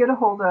easy to get a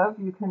hold of.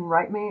 You can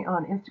write me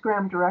on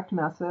Instagram direct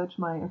message.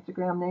 My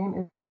Instagram name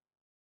is,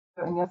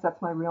 and yes,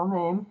 that's my real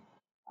name.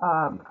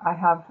 I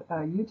have a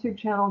YouTube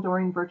channel,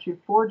 Doreen Virtue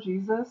for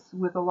Jesus,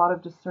 with a lot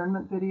of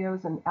discernment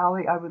videos. And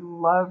Allie, I would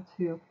love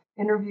to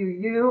interview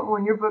you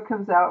when your book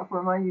comes out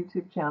for my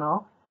YouTube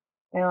channel.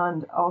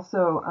 And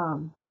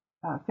also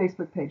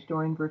Facebook page,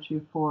 Doreen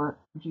Virtue for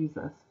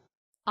Jesus.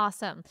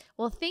 Awesome.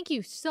 Well, thank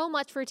you so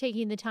much for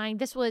taking the time.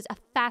 This was a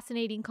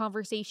fascinating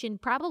conversation,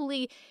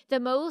 probably the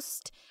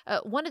most,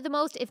 one of the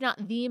most, if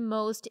not the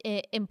most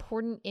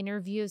important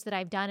interviews that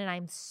I've done. And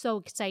I'm so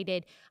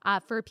excited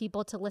for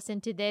people to listen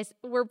to this.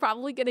 We're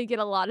probably going to get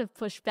a lot of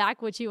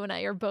pushback, which you and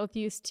I are both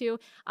used to.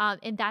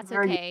 And that's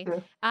okay.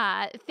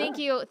 Thank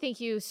you.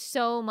 Thank you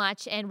so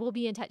much. And we'll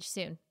be in touch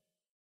soon.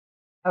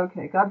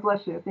 Okay. God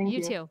bless you. Thank you.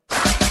 You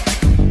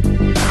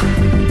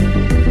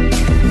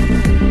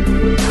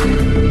too.